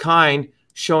of its kind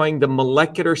showing the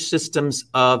molecular systems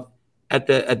of at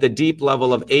the deep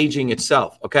level of aging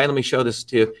itself. Okay, let me show this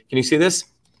to you. Can you see this?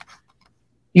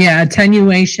 Yeah,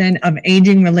 attenuation of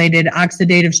aging-related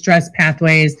oxidative stress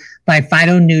pathways by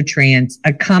phytonutrients,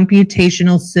 a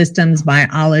computational systems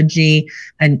biology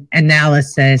and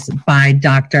analysis by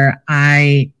Dr.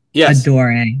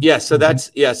 Adore. Yes, so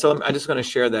that's, so I'm just going to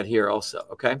share that here also,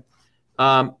 okay?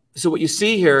 So what you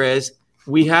see here is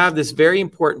we have this very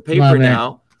important paper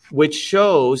now, which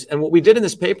shows, and what we did in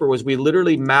this paper was we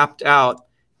literally mapped out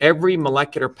every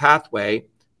molecular pathway.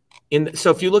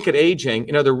 So if you look at aging,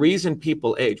 the reason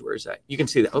people age, where is that? You can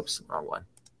see that. Oops, wrong one.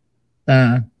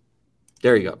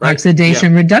 There you go. Right?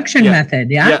 Oxidation reduction method.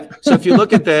 Yeah. So if you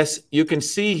look at this, you can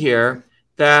see here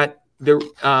that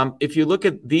if you look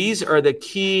at these are the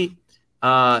key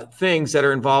things that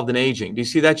are involved in aging. Do you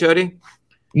see that, Jody?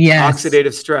 Yes.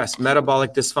 Oxidative stress,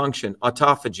 metabolic dysfunction,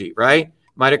 autophagy, right?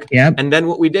 And then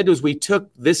what we did was we took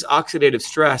this oxidative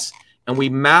stress and we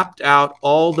mapped out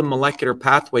all the molecular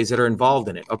pathways that are involved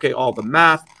in it. Okay, all the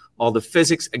math, all the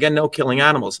physics, again, no killing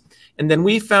animals. And then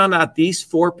we found out these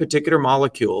 4 particular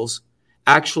molecules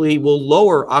actually will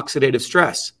lower oxidative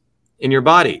stress in your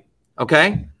body.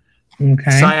 Okay?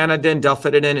 Cyanidin,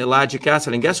 delphinidin, ellagic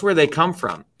acid. And guess where they come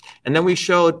from? And then we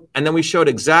showed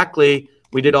exactly,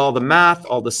 we did all the math,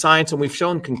 all the science, and we've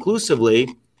shown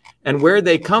conclusively, and where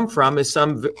they come from is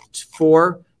some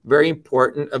 4 very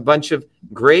important, a bunch of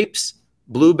grapes,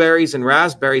 blueberries, and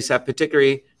raspberries have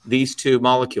particularly these 2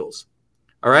 molecules.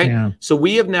 All right. Yeah. So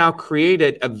we have now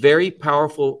created a very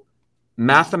powerful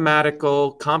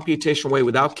mathematical computational way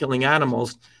without killing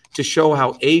animals to show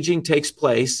how aging takes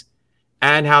place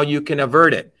and how you can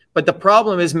avert it. But the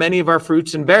problem is many of our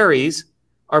fruits and berries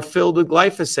are filled with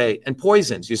glyphosate and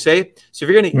poisons, you see? So if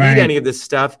you're going to eat any of this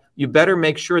stuff, you better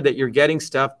make sure that you're getting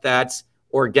stuff that's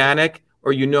organic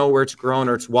or where it's grown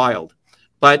or it's wild.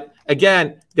 But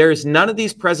again, there's none of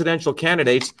these presidential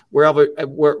candidates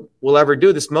will ever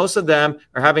do this. Most of them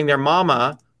are having their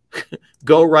mama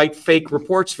go write fake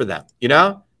reports for them,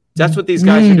 That's what these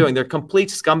guys are doing. They're complete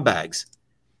scumbags.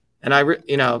 And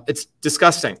it's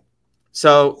disgusting.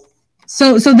 So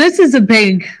this is a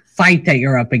big fight that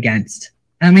you're up against.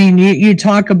 I mean, you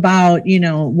talk about,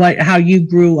 how you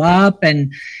grew up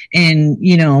and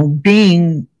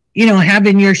being,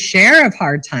 having your share of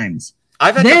hard times.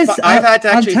 I've had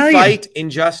to actually fight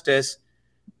injustice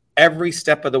every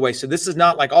step of the way. So this is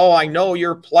not like, oh, I know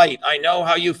your plight. I know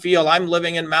how you feel. I'm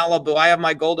living in Malibu. I have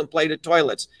my golden plated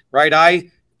toilets, right?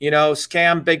 I,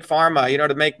 scam big pharma,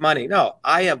 to make money. No,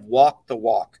 I have walked the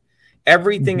walk.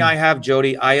 Everything I have,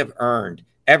 Jody, I have earned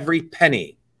every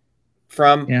penny.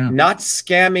 From not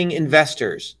scamming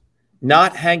investors,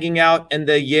 not hanging out in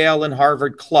the Yale and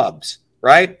Harvard clubs,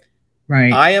 right?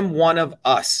 Right. I am one of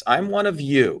us. I'm one of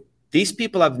you. These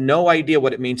people have no idea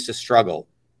what it means to struggle.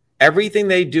 Everything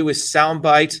they do is sound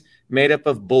bites made up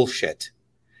of bullshit.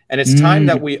 And it's time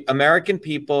that we, American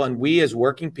people, and we as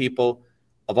working people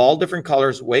of all different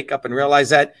colors, wake up and realize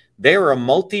that they are a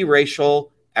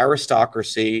multiracial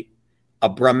aristocracy, a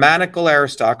Brahmanical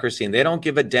aristocracy, and they don't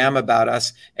give a damn about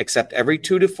us except every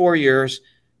 2 to 4 years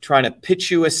trying to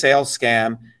pitch you a sales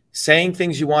scam, saying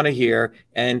things you want to hear,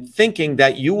 and thinking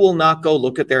that you will not go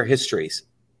look at their histories.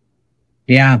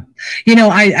 Yeah. You know,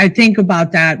 I think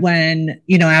about that when,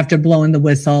 you know, after blowing the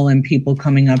whistle and people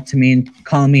coming up to me and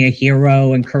calling me a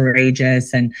hero and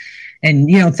courageous and,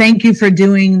 you know, thank you for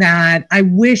doing that. I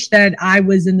wish that I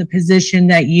was in the position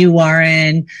that you are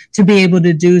in to be able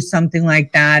to do something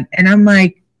like that. And I'm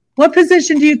like, what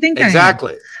position do you think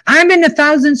Exactly. I am? I'm in a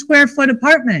 1,000 square foot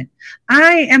apartment.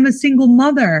 I am a single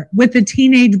mother with a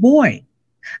teenage boy.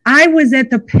 I was at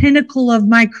the pinnacle of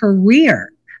my career.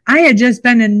 I had just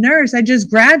been a nurse. I just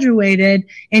graduated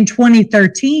in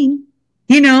 2013,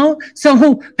 you know,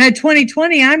 so at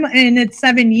 2020, I'm in it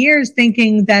 7 years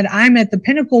thinking that I'm at the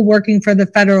pinnacle working for the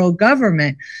federal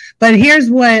government. But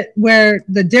here's where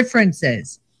the difference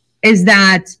is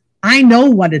that I know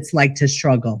what it's like to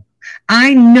struggle.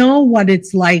 I know what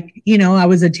it's like. You know, I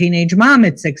was a teenage mom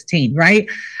at 16, right?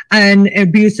 And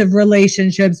abusive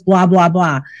relationships, blah, blah,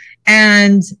 blah.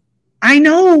 And I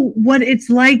know what it's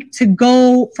like to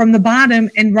go from the bottom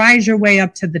and rise your way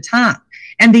up to the top.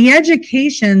 And the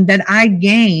education that I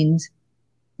gained,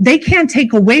 they can't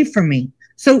take away from me.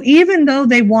 So even though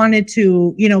they wanted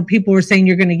to, you know, people were saying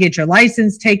you're going to get your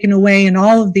license taken away and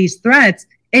all of these threats,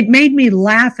 it made me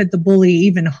laugh at the bully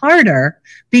even harder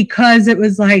because it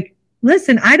was like,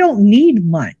 listen, I don't need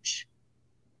much.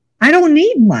 I don't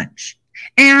need much.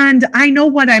 And I know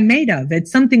what I'm made of.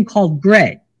 It's something called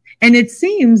grit. And it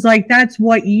seems like that's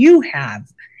what you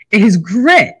have is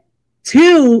grit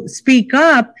to speak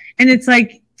up. And it's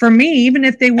like, for me, even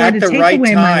if they were to take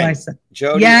away my license.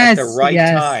 Jody, at the right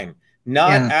time,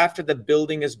 not after the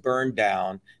building is burned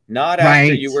down, not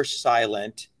after you were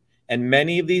silent. And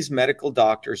many of these medical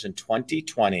doctors in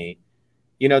 2020,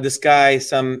 you know, this guy,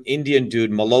 some Indian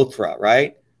dude, Malhotra,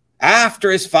 right?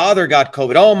 After his father got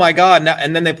COVID, oh my God. Now,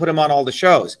 and then they put him on all the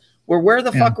shows. Where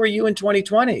the fuck were you in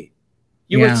 2020?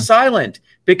 You were silent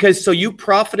because so you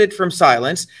profited from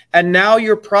silence and now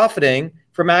you're profiting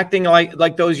from acting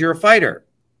like those you're a fighter.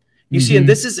 You see, and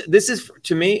this is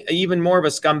to me even more of a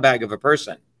scumbag of a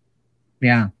person.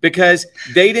 Yeah. Because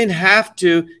they didn't have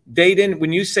to,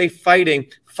 when you say fighting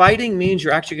means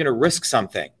you're actually going to risk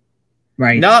something.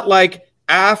 Right. Not like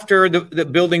after the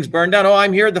building's burned down. Oh,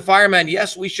 I'm here, the fireman.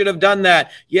 Yes, we should have done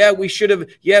that. Yeah, we should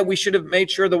have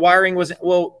made sure the wiring was,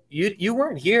 well, you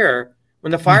weren't here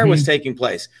when the fire was taking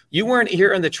place. You weren't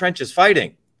here in the trenches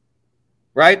fighting,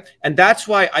 right? And that's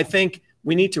why I think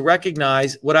we need to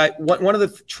recognize one of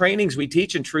the trainings we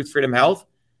teach in Truth, Freedom, Health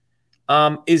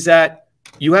is that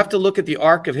you have to look at the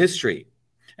arc of history.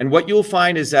 And what you'll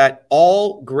find is that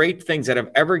all great things that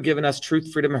have ever given us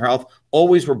truth, freedom, and health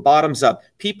always were bottoms up.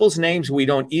 People's names we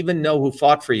don't even know who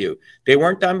fought for you. They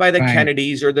weren't done by the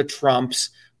Kennedys or the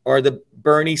Trumps or the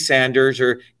Bernie Sanders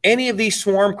or any of these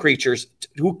swarm creatures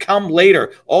who come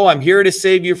later. Oh, I'm here to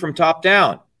save you from top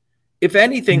down. If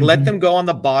anything, let them go on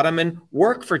the bottom and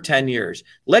work for 10 years.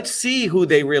 Let's see who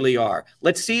they really are.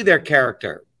 Let's see their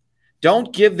character.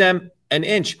 Don't give them an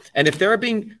inch. And if they're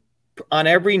being on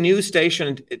every news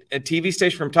station, a TV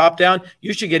station from top down,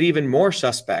 you should get even more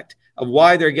suspect of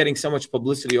why they're getting so much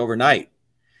publicity overnight.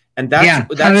 And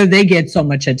that's how do they get so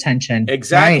much attention?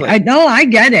 Exactly. Right? I know, I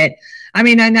get it. I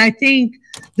mean, and I think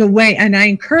the way, and I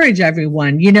encourage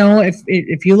everyone, you know,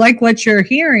 if you like what you're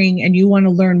hearing and you want to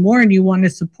learn more and you want to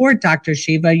support Dr.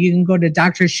 Shiva, you can go to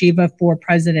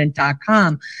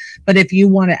DrShiva4President.com. But if you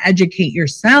want to educate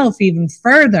yourself even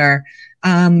further,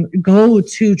 go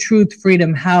to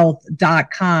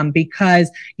truthfreedomhealth.com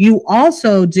because you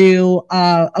also do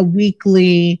a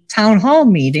weekly town hall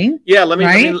meeting. Yeah, let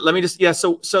me just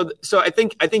So I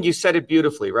think you said it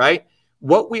beautifully, right?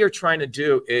 What we are trying to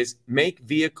do is make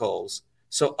vehicles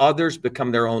so others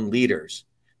become their own leaders,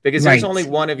 because there's only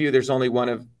one of you. There's only one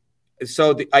of.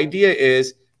 So the idea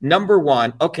is, number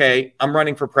one, okay, I'm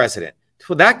running for president.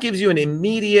 So that gives you an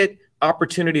immediate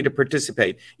opportunity to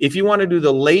participate. If you want to do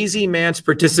the lazy man's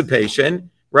participation,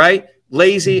 right?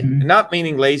 Lazy, not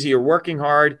meaning lazy, you're working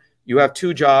hard, you have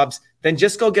 2 jobs, then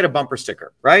just go get a bumper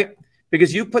sticker, right?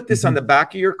 Because you put this on the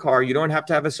back of your car, you don't have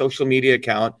to have a social media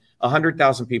account.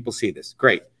 100,000 people see this.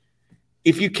 Great.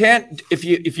 If you can't,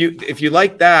 if you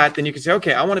like that, then you can say,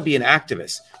 okay, I want to be an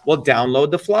activist. Well,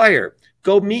 download the flyer.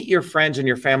 Go meet your friends and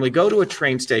your family. Go to a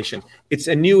train station. It's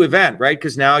a new event, right?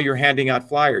 Because now you're handing out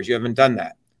flyers. You haven't done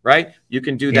that, right? You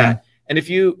can do that. And if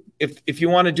you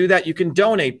want to do that, you can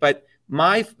donate. But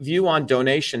my view on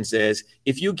donations is,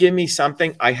 if you give me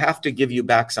something, I have to give you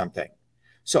back something.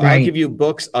 So I'll give you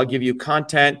books. I'll give you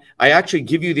content. I actually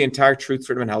give you the entire Truth,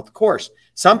 Freedom, and Health course.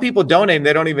 Some people donate and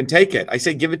they don't even take it. I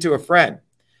say, give it to a friend.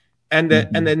 And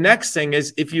the next thing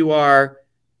is, if you are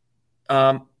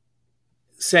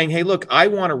saying, hey, look, I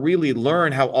want to really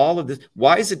learn how all of this,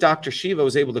 why is it Dr. Shiva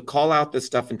was able to call out this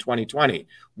stuff in 2020?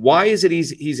 Why is it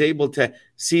he's able to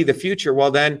see the future?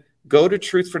 Well, then go to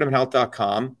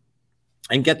truthfreedomhealth.com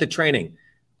and get the training.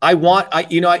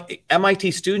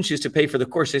 MIT students used to pay for the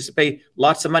course. They used to pay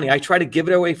lots of money. I tried to give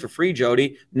it away for free,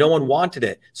 Jody. No one wanted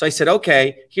it. So I said,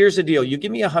 okay, here's the deal. You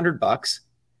give me $100,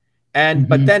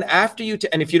 but then after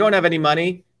and if you don't have any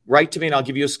money, write to me and I'll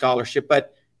give you a scholarship,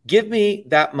 but give me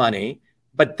that money.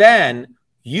 But then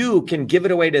you can give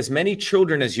it away to as many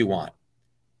children as you want.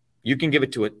 You can give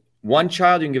it to one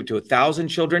child, you can give it to 1,000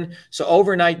 children. So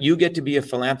overnight, you get to be a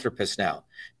philanthropist now.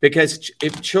 Because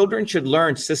if children should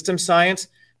learn system science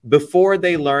before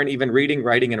they learn even reading,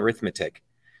 writing, and arithmetic.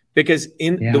 Because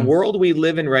in the world we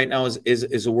live in right now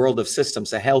is a world of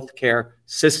systems, a healthcare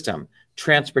system,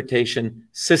 transportation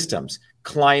systems,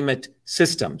 climate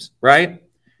systems, right?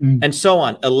 And so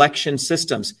on, election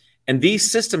systems. And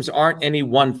these systems aren't any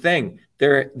one thing.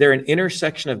 They're an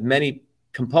intersection of many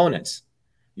components.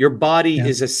 Your body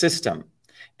is a system.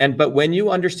 But when you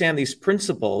understand these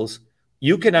principles,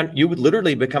 you would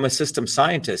literally become a system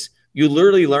scientist. You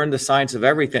literally learn the science of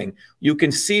everything. You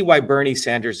can see why Bernie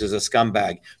Sanders is a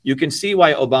scumbag. You can see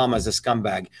why Obama is a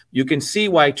scumbag. You can see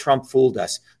why Trump fooled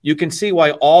us. You can see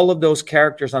why all of those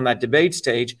characters on that debate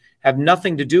stage have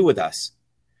nothing to do with us.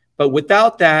 But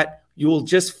without that, you will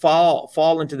just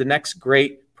fall into the next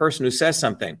great person who says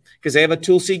something, because they have a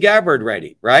Tulsi Gabbard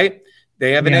ready, right?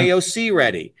 They have an AOC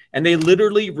ready, and they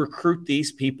literally recruit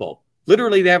these people.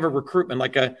 Literally, they have a recruitment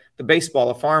like the baseball,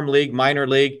 a farm league, minor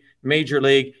league, major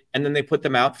league, and then they put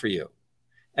them out for you.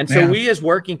 And so we as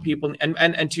working people,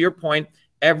 and to your point,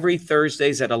 every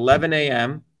Thursdays at 11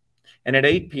 a.m. and at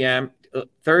 8 p.m.,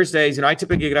 Thursdays, I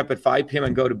typically get up at 5 p.m.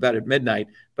 and go to bed at midnight,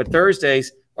 but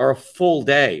Thursdays are a full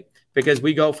day. Because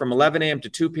we go from 11 a.m. to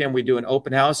 2 p.m., we do an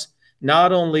open house,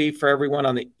 not only for everyone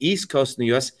on the East Coast in the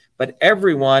U.S., but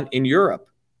everyone in Europe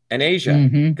and Asia.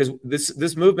 Because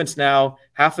this movement's now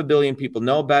 500 million people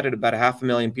know about it. About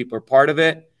 500,000 people are part of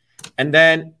it. And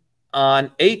then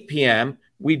on 8 p.m.,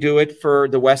 we do it for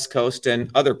the West Coast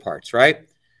and other parts, right?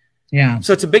 Yeah.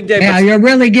 So it's a big day. Yeah, you're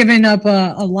really giving up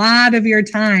a lot of your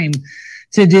time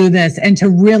to do this and to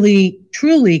really,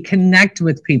 truly connect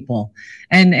with people.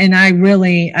 And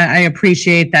I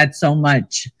appreciate that so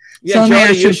much. Yeah, so Jody, let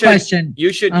me ask you a question.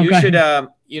 You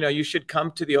should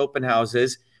come to the open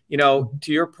houses. To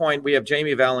your point, we have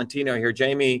Jamie Valentino here.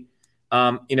 Jamie,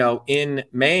 in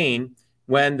Maine,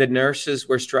 when the nurses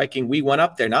were striking, we went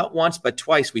up there, not once, but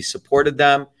twice. We supported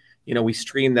them. We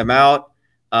streamed them out.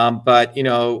 But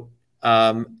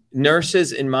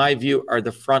nurses, in my view, are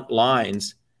the front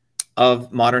lines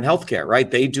of modern healthcare, right?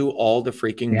 They do all the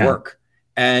freaking work.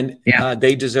 And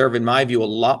they deserve, in my view, a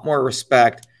lot more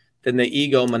respect than the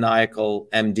egomaniacal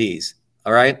MDs,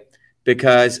 all right?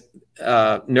 Because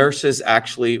nurses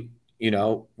actually,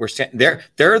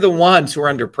 they're the ones who are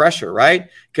under pressure, right?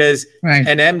 Because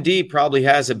an MD probably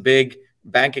has a big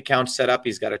bank account set up.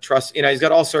 He's got a trust, he's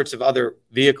got all sorts of other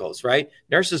vehicles, right?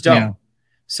 Nurses don't. Yeah.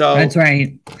 So that's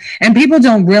right. And people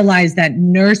don't realize that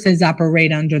nurses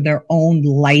operate under their own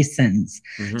license.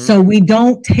 So we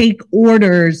don't take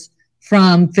orders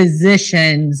from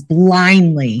physicians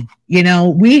blindly.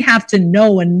 We have to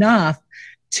know enough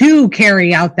to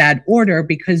carry out that order,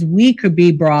 because we could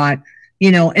be brought,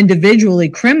 individually,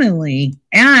 criminally,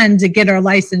 and to get our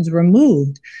license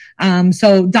removed.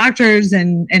 So doctors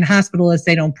and hospitalists,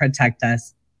 they don't protect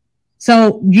us.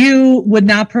 So you would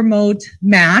not promote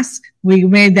masks. We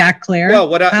made that clear.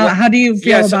 Well, how do you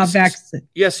feel about vaccine?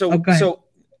 Yeah. So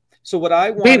what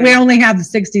I want. We only have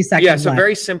 60 seconds. Yeah. So left.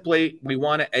 Very simply, we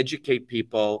want to educate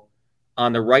people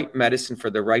on the right medicine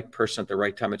for the right person at the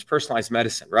right time. It's personalized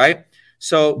medicine, right?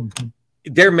 So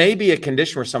there may be a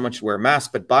condition where someone should wear a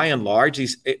mask, but by and large,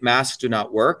 these masks do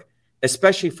not work,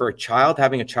 especially for a child.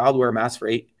 Having a child wear a mask for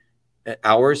 8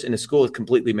 hours in a school, it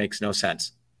completely makes no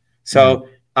sense. So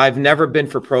I've never been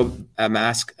for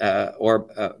pro-mask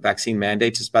or vaccine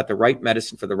mandates. It's about the right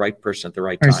medicine for the right person at the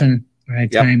right time.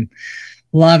 Time.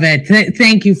 Love it.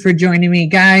 Thank you for joining me,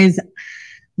 guys.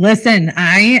 Listen,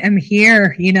 I am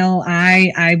here.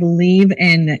 I believe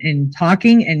in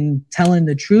talking and telling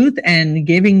the truth and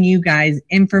giving you guys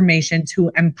information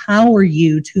to empower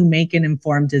you to make an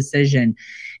informed decision.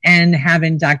 And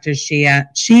having Dr.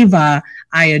 Shiva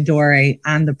Ayadore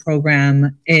on the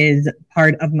program is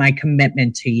part of my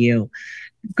commitment to you.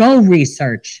 Go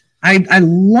research. I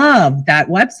love that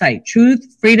website,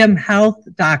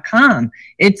 truthfreedomhealth.com.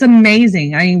 It's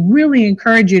amazing. I really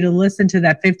encourage you to listen to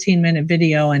that 15-minute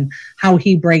video and how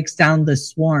he breaks down the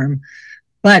swarm.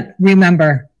 But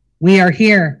remember, we are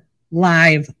here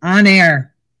live on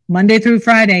air, Monday through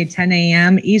Friday, 10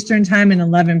 a.m. Eastern Time and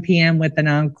 11 p.m. with an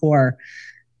encore.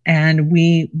 And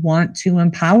we want to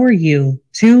empower you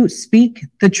to speak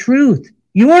the truth,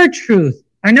 your truth.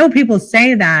 I know people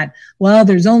say that, well,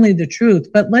 there's only the truth,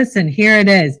 but listen, here it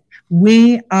is.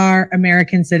 We are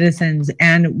American citizens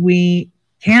and we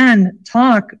can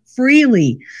talk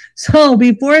freely. So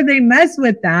before they mess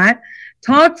with that,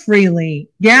 talk freely,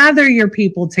 gather your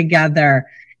people together.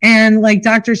 And like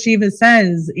Dr. Shiva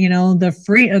says,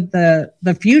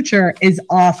 the future is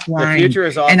offline. The future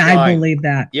is offline. And I believe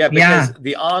that. Yeah, because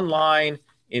the online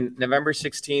in November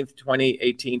 16th,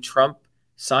 2018, Trump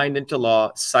signed into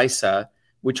law CISA,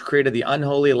 which created the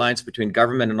unholy alliance between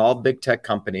government and all big tech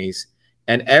companies.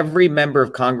 And every member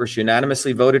of Congress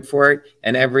unanimously voted for it,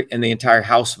 and the entire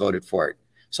House voted for it.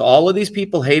 So all of these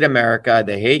people hate America.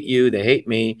 They hate you. They hate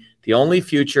me. The only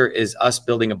future is us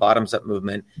building a bottoms-up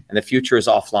movement, and the future is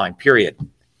offline, period.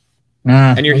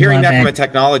 And you're hearing that from a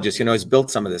technologist, who's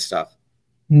built some of this stuff.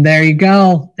 There you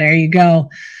go. There you go.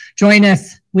 Join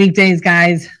us weekdays,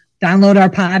 guys. Download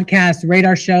our podcast, rate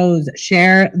our shows,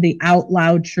 share the out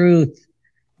loud truth.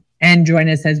 And join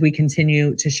us as we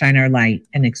continue to shine our light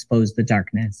and expose the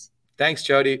darkness. Thanks,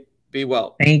 Jody. Be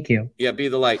well. Thank you. Yeah, be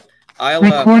the light.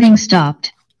 Recording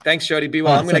stopped. Thanks, Jody. Be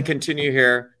well. Awesome. I'm going to continue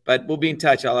here, but we'll be in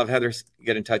touch. I'll have Heather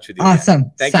get in touch with you.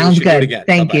 Awesome. Thank Sounds you. good.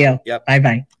 Thank you. Yep.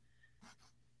 Bye-bye.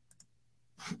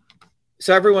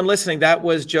 So everyone listening, that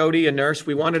was Jody, a nurse.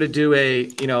 We wanted to do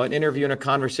an interview and a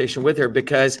conversation with her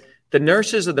because the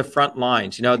nurses are the front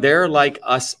lines. They're like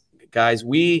us guys.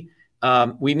 We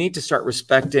need to start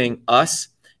respecting us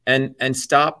and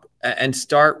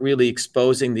start really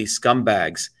exposing these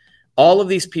scumbags. All of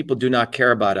these people do not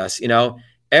care about us.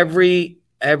 Every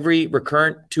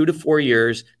recurrent 2 to 4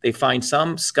 years, they find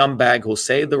some scumbag who'll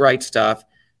say the right stuff.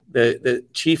 The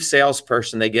chief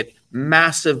salesperson, they get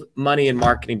massive money in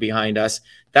marketing behind us.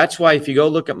 That's why if you go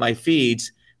look at my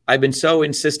feeds, I've been so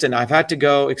insistent. I've had to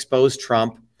go expose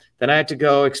Trump. Then I had to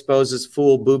go expose this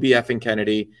fool, Booby effing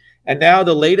Kennedy. And now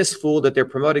the latest fool that they're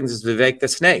promoting is Vivek the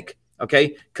Snake,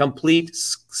 okay? Complete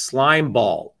slime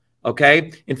ball,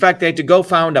 okay? In fact, they had to go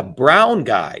find a brown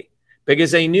guy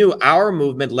because they knew our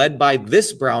movement led by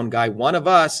this brown guy, one of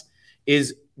us,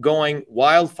 is going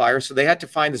wildfire. So they had to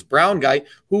find this brown guy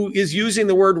who is using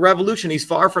the word revolution. He's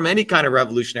far from any kind of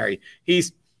revolutionary.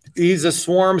 He's a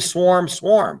swarm,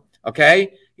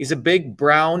 okay? He's a big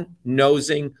brown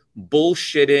nosing,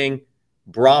 bullshitting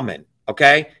Brahmin.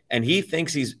 Okay. And he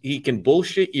thinks he can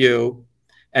bullshit you.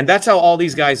 And that's how all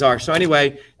these guys are. So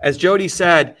anyway, as Jody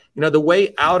said, the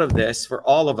way out of this for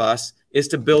all of us is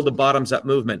to build a bottoms up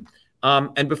movement.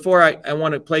 And before I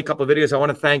want to play a couple of videos, I want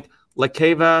to thank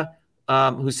Lakeva,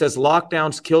 who says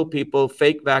lockdowns kill people.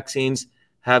 Fake vaccines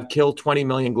have killed 20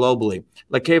 million globally.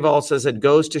 Lakeva also says it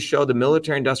goes to show the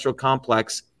military industrial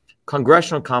complex,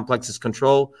 congressional complex is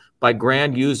controlled by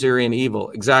grand usury and evil.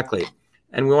 Exactly.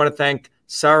 And we want to thank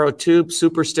Sorrow Tube,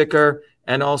 Super Sticker,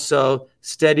 and also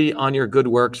Steady on Your Good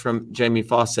Works from Jamie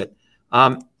Fawcett.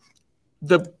 Again,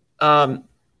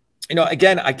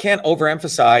 I can't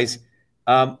overemphasize,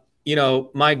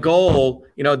 my goal,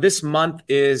 this month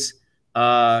is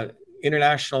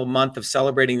International Month of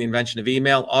Celebrating the Invention of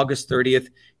Email. August 30th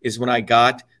is when I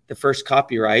got the first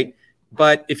copyright.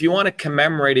 But if you want to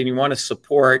commemorate and you want to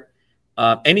support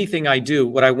anything I do,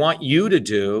 what I want you to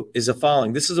do is the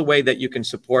following. This is a way that you can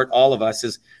support all of us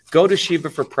is go to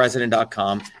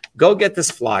shivaforpresident.com. Go get this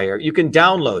flyer. You can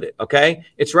download it, okay?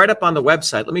 It's right up on the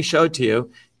website. Let me show it to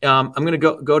you. I'm going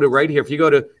to go to right here. If you go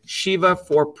to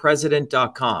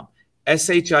shivaforpresident.com,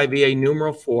 SHIVA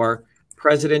numeral 4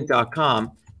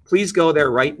 president.com, please go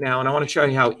there right now. And I want to show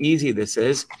you how easy this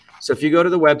is. So if you go to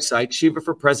the website,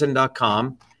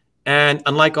 shivaforpresident.com, and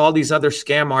unlike all these other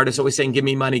scam artists always saying, give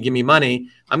me money,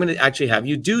 I'm going to actually have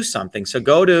you do something. So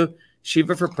go to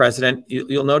Shiva for President.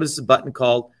 You'll notice a button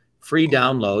called Free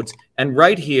Downloads. And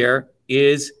right here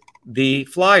is the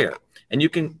flyer. And you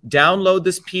can download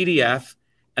this PDF.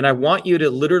 And I want you to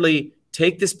literally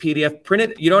take this PDF, print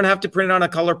it. You don't have to print it on a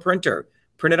color printer.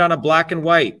 Print it on a black and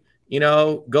white. Get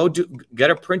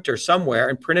a printer somewhere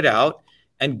and print it out.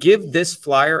 and give this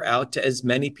flyer out to as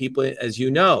many people as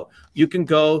you know. You can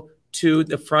go to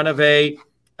the front of a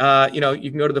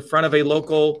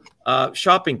local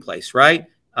shopping place, right?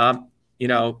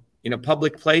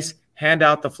 Public place, hand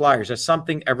out the flyers. That's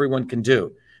something everyone can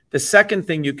do. The second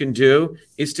thing you can do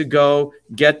is to go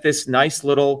get this nice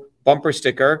little bumper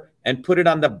sticker and put it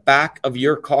on the back of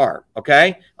your car,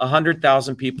 okay?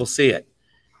 100,000 people see it.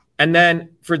 And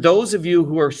then for those of you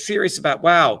who are serious about,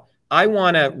 wow, I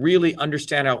want to really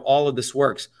understand how all of this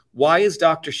works. Why is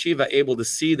Dr. Shiva able to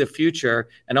see the future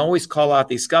and always call out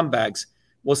these scumbags?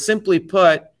 Well, simply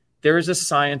put, there is a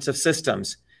science of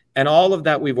systems. And all of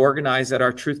that we've organized at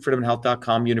our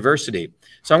truthfreedomandhealth.com university.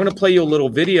 So I'm going to play you a little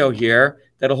video here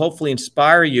that'll hopefully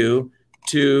inspire you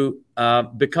to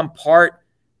become part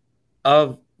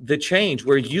of the change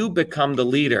where you become the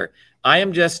leader. I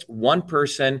am just one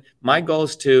person. My goal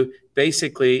is to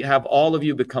basically have all of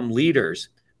you become leaders,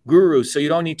 gurus. So you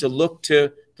don't need to look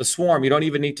to the swarm. You don't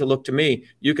even need to look to me.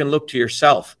 You can look to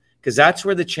yourself, because that's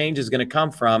where the change is going to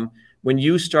come from when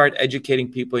you start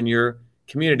educating people in your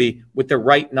community with the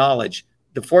right knowledge.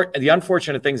 The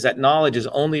unfortunate thing is that knowledge is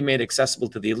only made accessible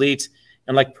to the elites.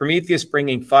 And like Prometheus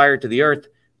bringing fire to the earth,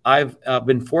 I've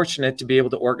been fortunate to be able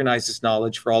to organize this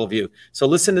knowledge for all of you. So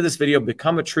listen to this video,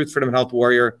 become a truth, freedom, and health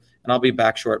warrior, and I'll be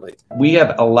back shortly. We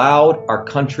have allowed our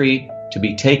country to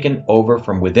be taken over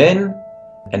from within,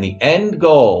 and the end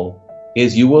goal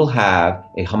is you will have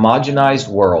a homogenized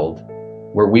world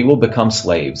where we will become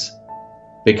slaves,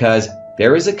 because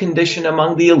there is a condition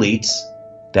among the elites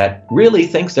that really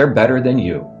thinks they're better than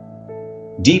you,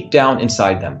 deep down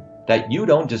inside them, that you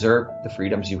don't deserve the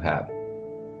freedoms you have.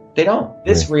 They don't.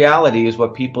 This reality is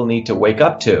what people need to wake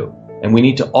up to, and we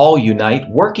need to all unite,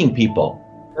 working people.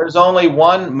 There's only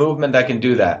one movement that can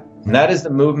do that, and that is the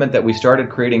movement that we started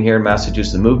creating here in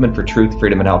Massachusetts, the movement for truth,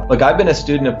 freedom, and health. Look, I've been a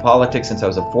student of politics since I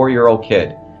was a 4-year-old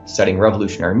kid, studying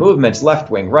revolutionary movements, left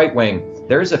wing, right wing.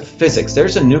 There's a physics,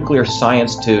 there's a nuclear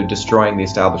science to destroying the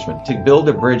establishment. To build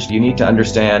a bridge, you need to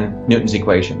understand Newton's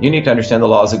equation. You need to understand the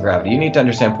laws of gravity. You need to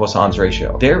understand Poisson's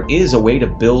ratio. There is a way to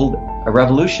build a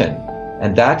revolution.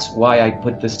 And that's why I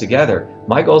put this together.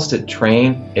 My goal is to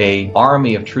train an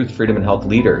army of truth, freedom, and health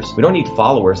leaders. We don't need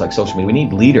followers like social media. We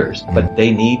need leaders, but they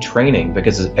need training,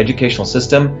 because the educational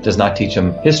system does not teach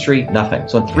them history, nothing.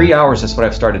 So in 3 hours, that's what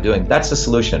I've started doing. That's the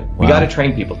solution. We got to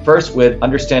train people. First, with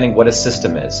understanding what a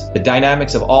system is, the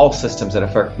dynamics of all systems that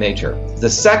affect nature. The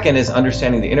second is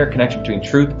understanding the interconnection between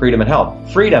truth, freedom, and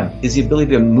health. Freedom is the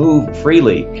ability to move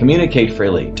freely, communicate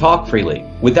freely, talk freely.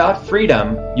 Without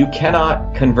freedom, you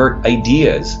cannot convert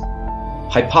ideas,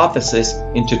 hypothesis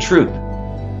into truth,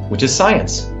 which is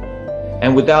science.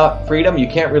 And without freedom, you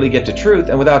can't really get to truth.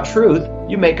 And without truth,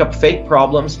 you make up fake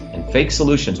problems and fake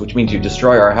solutions, which means you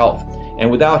destroy our health. And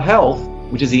without health,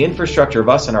 which is the infrastructure of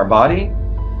us and our body,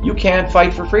 you can't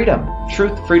fight for freedom.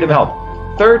 Truth, freedom,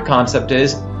 health. Third concept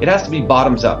is it has to be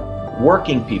bottoms up.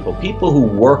 Working people, people who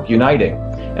work uniting.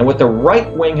 And what the right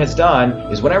wing has done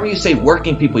is whenever you say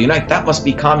working people unite, that must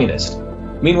be communist.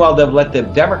 Meanwhile, they've let the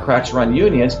Democrats run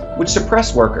unions, which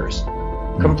suppress workers,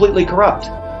 completely corrupt.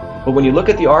 But when you look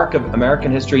at the arc of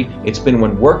American history, it's been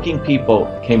when working people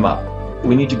came up.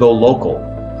 We need to go local.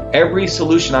 Every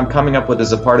solution I'm coming up with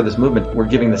as a part of this movement, we're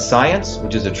giving the science,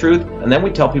 which is the truth, and then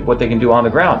we tell people what they can do on the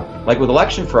ground. Like with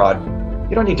election fraud,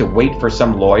 you don't need to wait for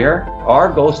some lawyer.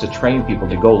 Our goal is to train people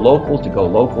to go local, to go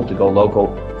local, to go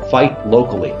local, fight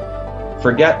locally.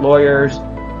 Forget lawyers,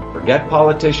 forget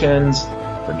politicians,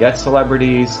 forget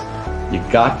celebrities. You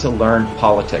got to learn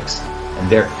politics, and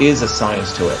there is a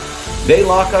science to it. They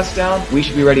lock us down, we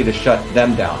should be ready to shut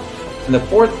them down. And the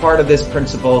fourth part of this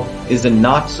principle is the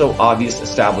not so obvious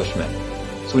establishment.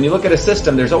 So when you look at a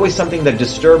system, there's always something that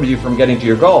disturbs you from getting to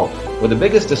your goal. Well, the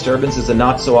biggest disturbance is the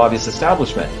not so obvious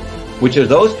establishment, which are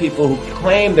those people who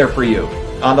claim they're for you,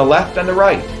 on the left and the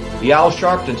right. The Al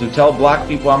Sharptons who tell black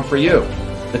people I'm for you.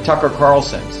 The Tucker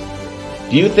Carlsons.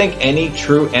 Do you think any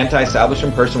true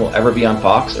anti-establishment person will ever be on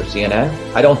Fox or CNN?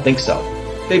 I don't think so.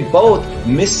 They both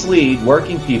mislead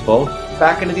working people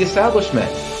back into the establishment.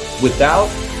 Without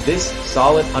this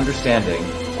solid understanding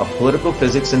of political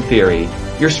physics and theory,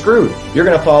 you're screwed. You're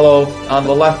going to follow on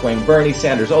the left wing Bernie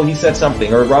Sanders. Oh, he said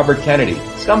something. Or Robert Kennedy.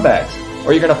 Scumbags.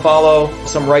 Or you're going to follow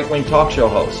some right-wing talk show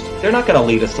host. They're not going to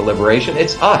lead us to liberation.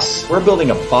 It's us. We're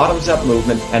building a bottoms-up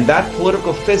movement, and that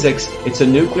political physics, it's a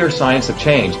nuclear science of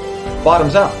change.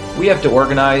 Bottoms up. We have to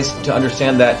organize to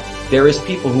understand that there is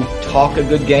people who talk a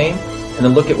good game and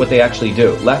then look at what they actually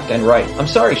do, left and right. I'm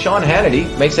sorry, Sean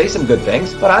Hannity may say some good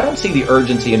things, but I don't see the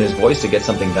urgency in his voice to get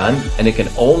something done, and it can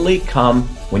only come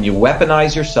when you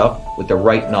weaponize yourself with the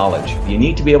right knowledge. You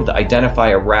need to be able to identify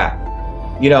a rat.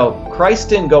 Christ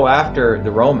didn't go after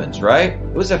the Romans, right?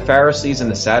 It was the Pharisees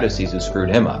and the Sadducees who screwed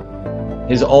him up,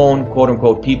 his own quote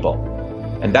unquote people.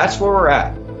 And that's where we're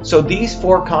at. So these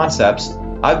 4 concepts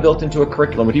I've built into a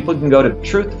curriculum where people can go to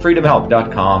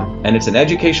truthfreedomhealth.com, and it's an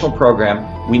educational program.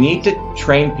 We need to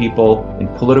train people in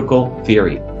political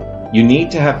theory. You need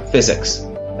to have physics,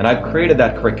 and I've created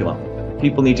that curriculum.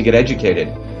 People need to get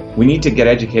educated. We need to get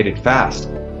educated fast.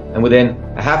 And within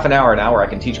a half an hour, I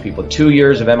can teach people 2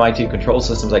 years of MIT control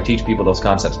systems. I teach people those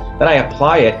concepts. Then I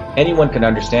apply it. Anyone can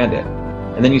understand it.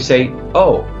 And then you say,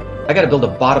 oh, I got to build a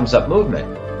bottoms-up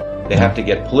movement. They have to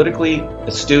get politically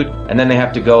astute, and then they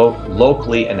have to go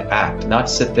locally and act, not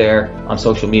sit there on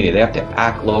social media. They have to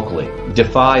act locally,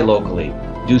 defy locally,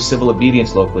 do civil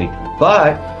obedience locally,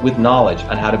 but with knowledge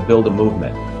on how to build a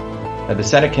movement. Now, the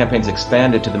Senate campaign's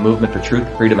expanded to the Movement for Truth,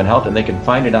 Freedom, and Health, and they can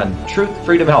find it on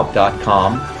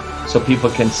truthfreedomhealth.com, so people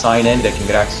can sign in. They can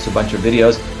get access to a bunch of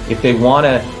videos. If they want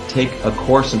to take a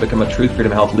course and become a Truth,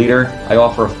 Freedom, Health leader, I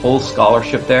offer a full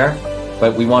scholarship there,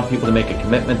 but we want people to make a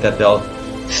commitment that they'll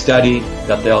study,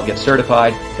 that they'll get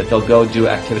certified, that they'll go do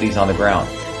activities on the ground.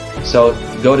 So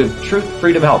go to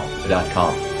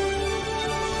truthfreedomhealth.com.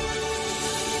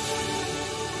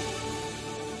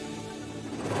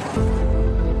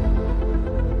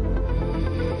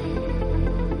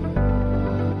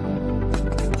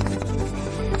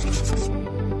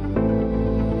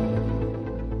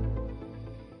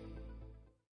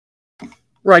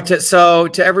 Right. So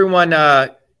to everyone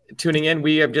tuning in,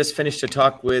 we have just finished a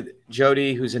talk with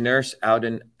Jody, who's a nurse out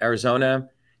in Arizona.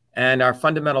 And our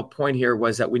fundamental point here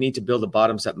was that we need to build a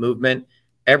bottoms-up movement.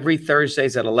 Every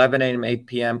Thursdays at 11 a.m., 8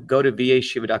 p.m., go to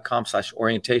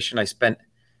vashiva.com/orientation. I spent,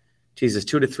 2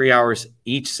 to 3 hours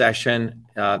each session.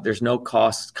 There's no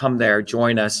cost. Come there,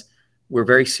 join us. We're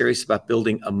very serious about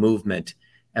building a movement.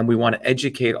 And we want to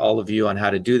educate all of you on how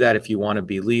to do that. If you want to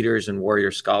be leaders and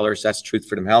warrior scholars, that's Truth,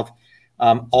 Freedom, Health.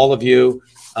 All of you,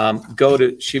 go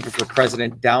to Shiva for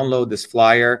President, download this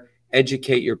flyer,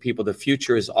 educate your people. The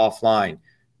future is offline.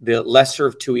 The lesser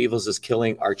of 2 evils is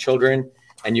killing our children.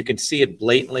 And you can see it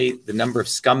blatantly, the number of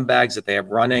scumbags that they have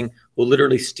running who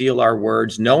literally steal our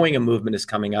words, knowing a movement is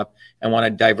coming up and want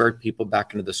to divert people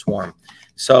back into the swarm.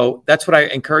 So that's what I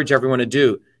encourage everyone to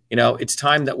do. It's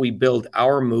time that we build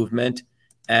our movement,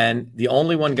 and the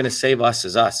only one going to save us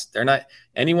is us. They're not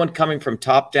anyone coming from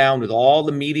top down with all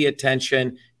the media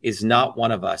attention is not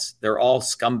one of us. They're all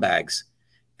scumbags.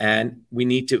 And we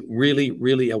need to really,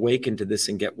 really awaken to this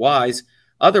and get wise.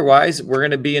 Otherwise, we're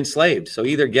going to be enslaved. So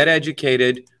either get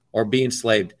educated or be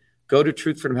enslaved. Go to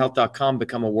truthfreedomhealth.com,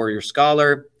 become a warrior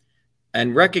scholar,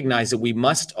 and recognize that we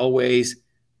must always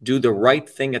do the right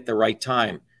thing at the right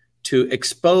time. To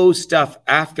expose stuff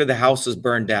after the house is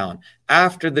burned down,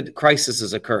 after the crisis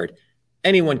has occurred.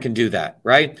 Anyone can do that,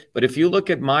 right? But if you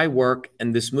look at my work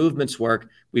and this movement's work,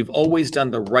 we've always done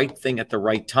the right thing at the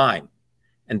right time.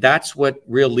 And that's what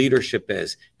real leadership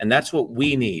is. And that's what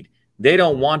we need. They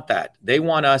don't want that. They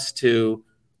want us to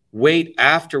wait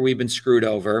after we've been screwed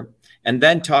over and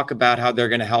then talk about how they're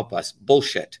going to help us.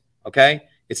 Bullshit. Okay?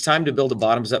 It's time to build a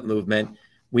bottoms-up movement.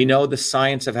 We know the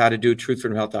science of how to do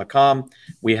truthfreedomhealth.com.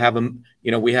 We have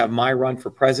we have my run for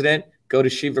president. Go to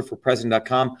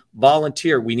shivaforpresident.com.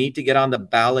 Volunteer. We need to get on the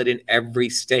ballot in every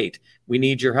state. We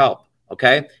need your help.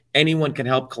 Okay? Anyone can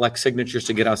help collect signatures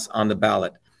to get us on the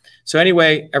ballot. So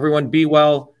anyway, everyone, be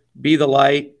well, be the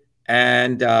light,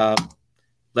 and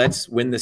let's win this.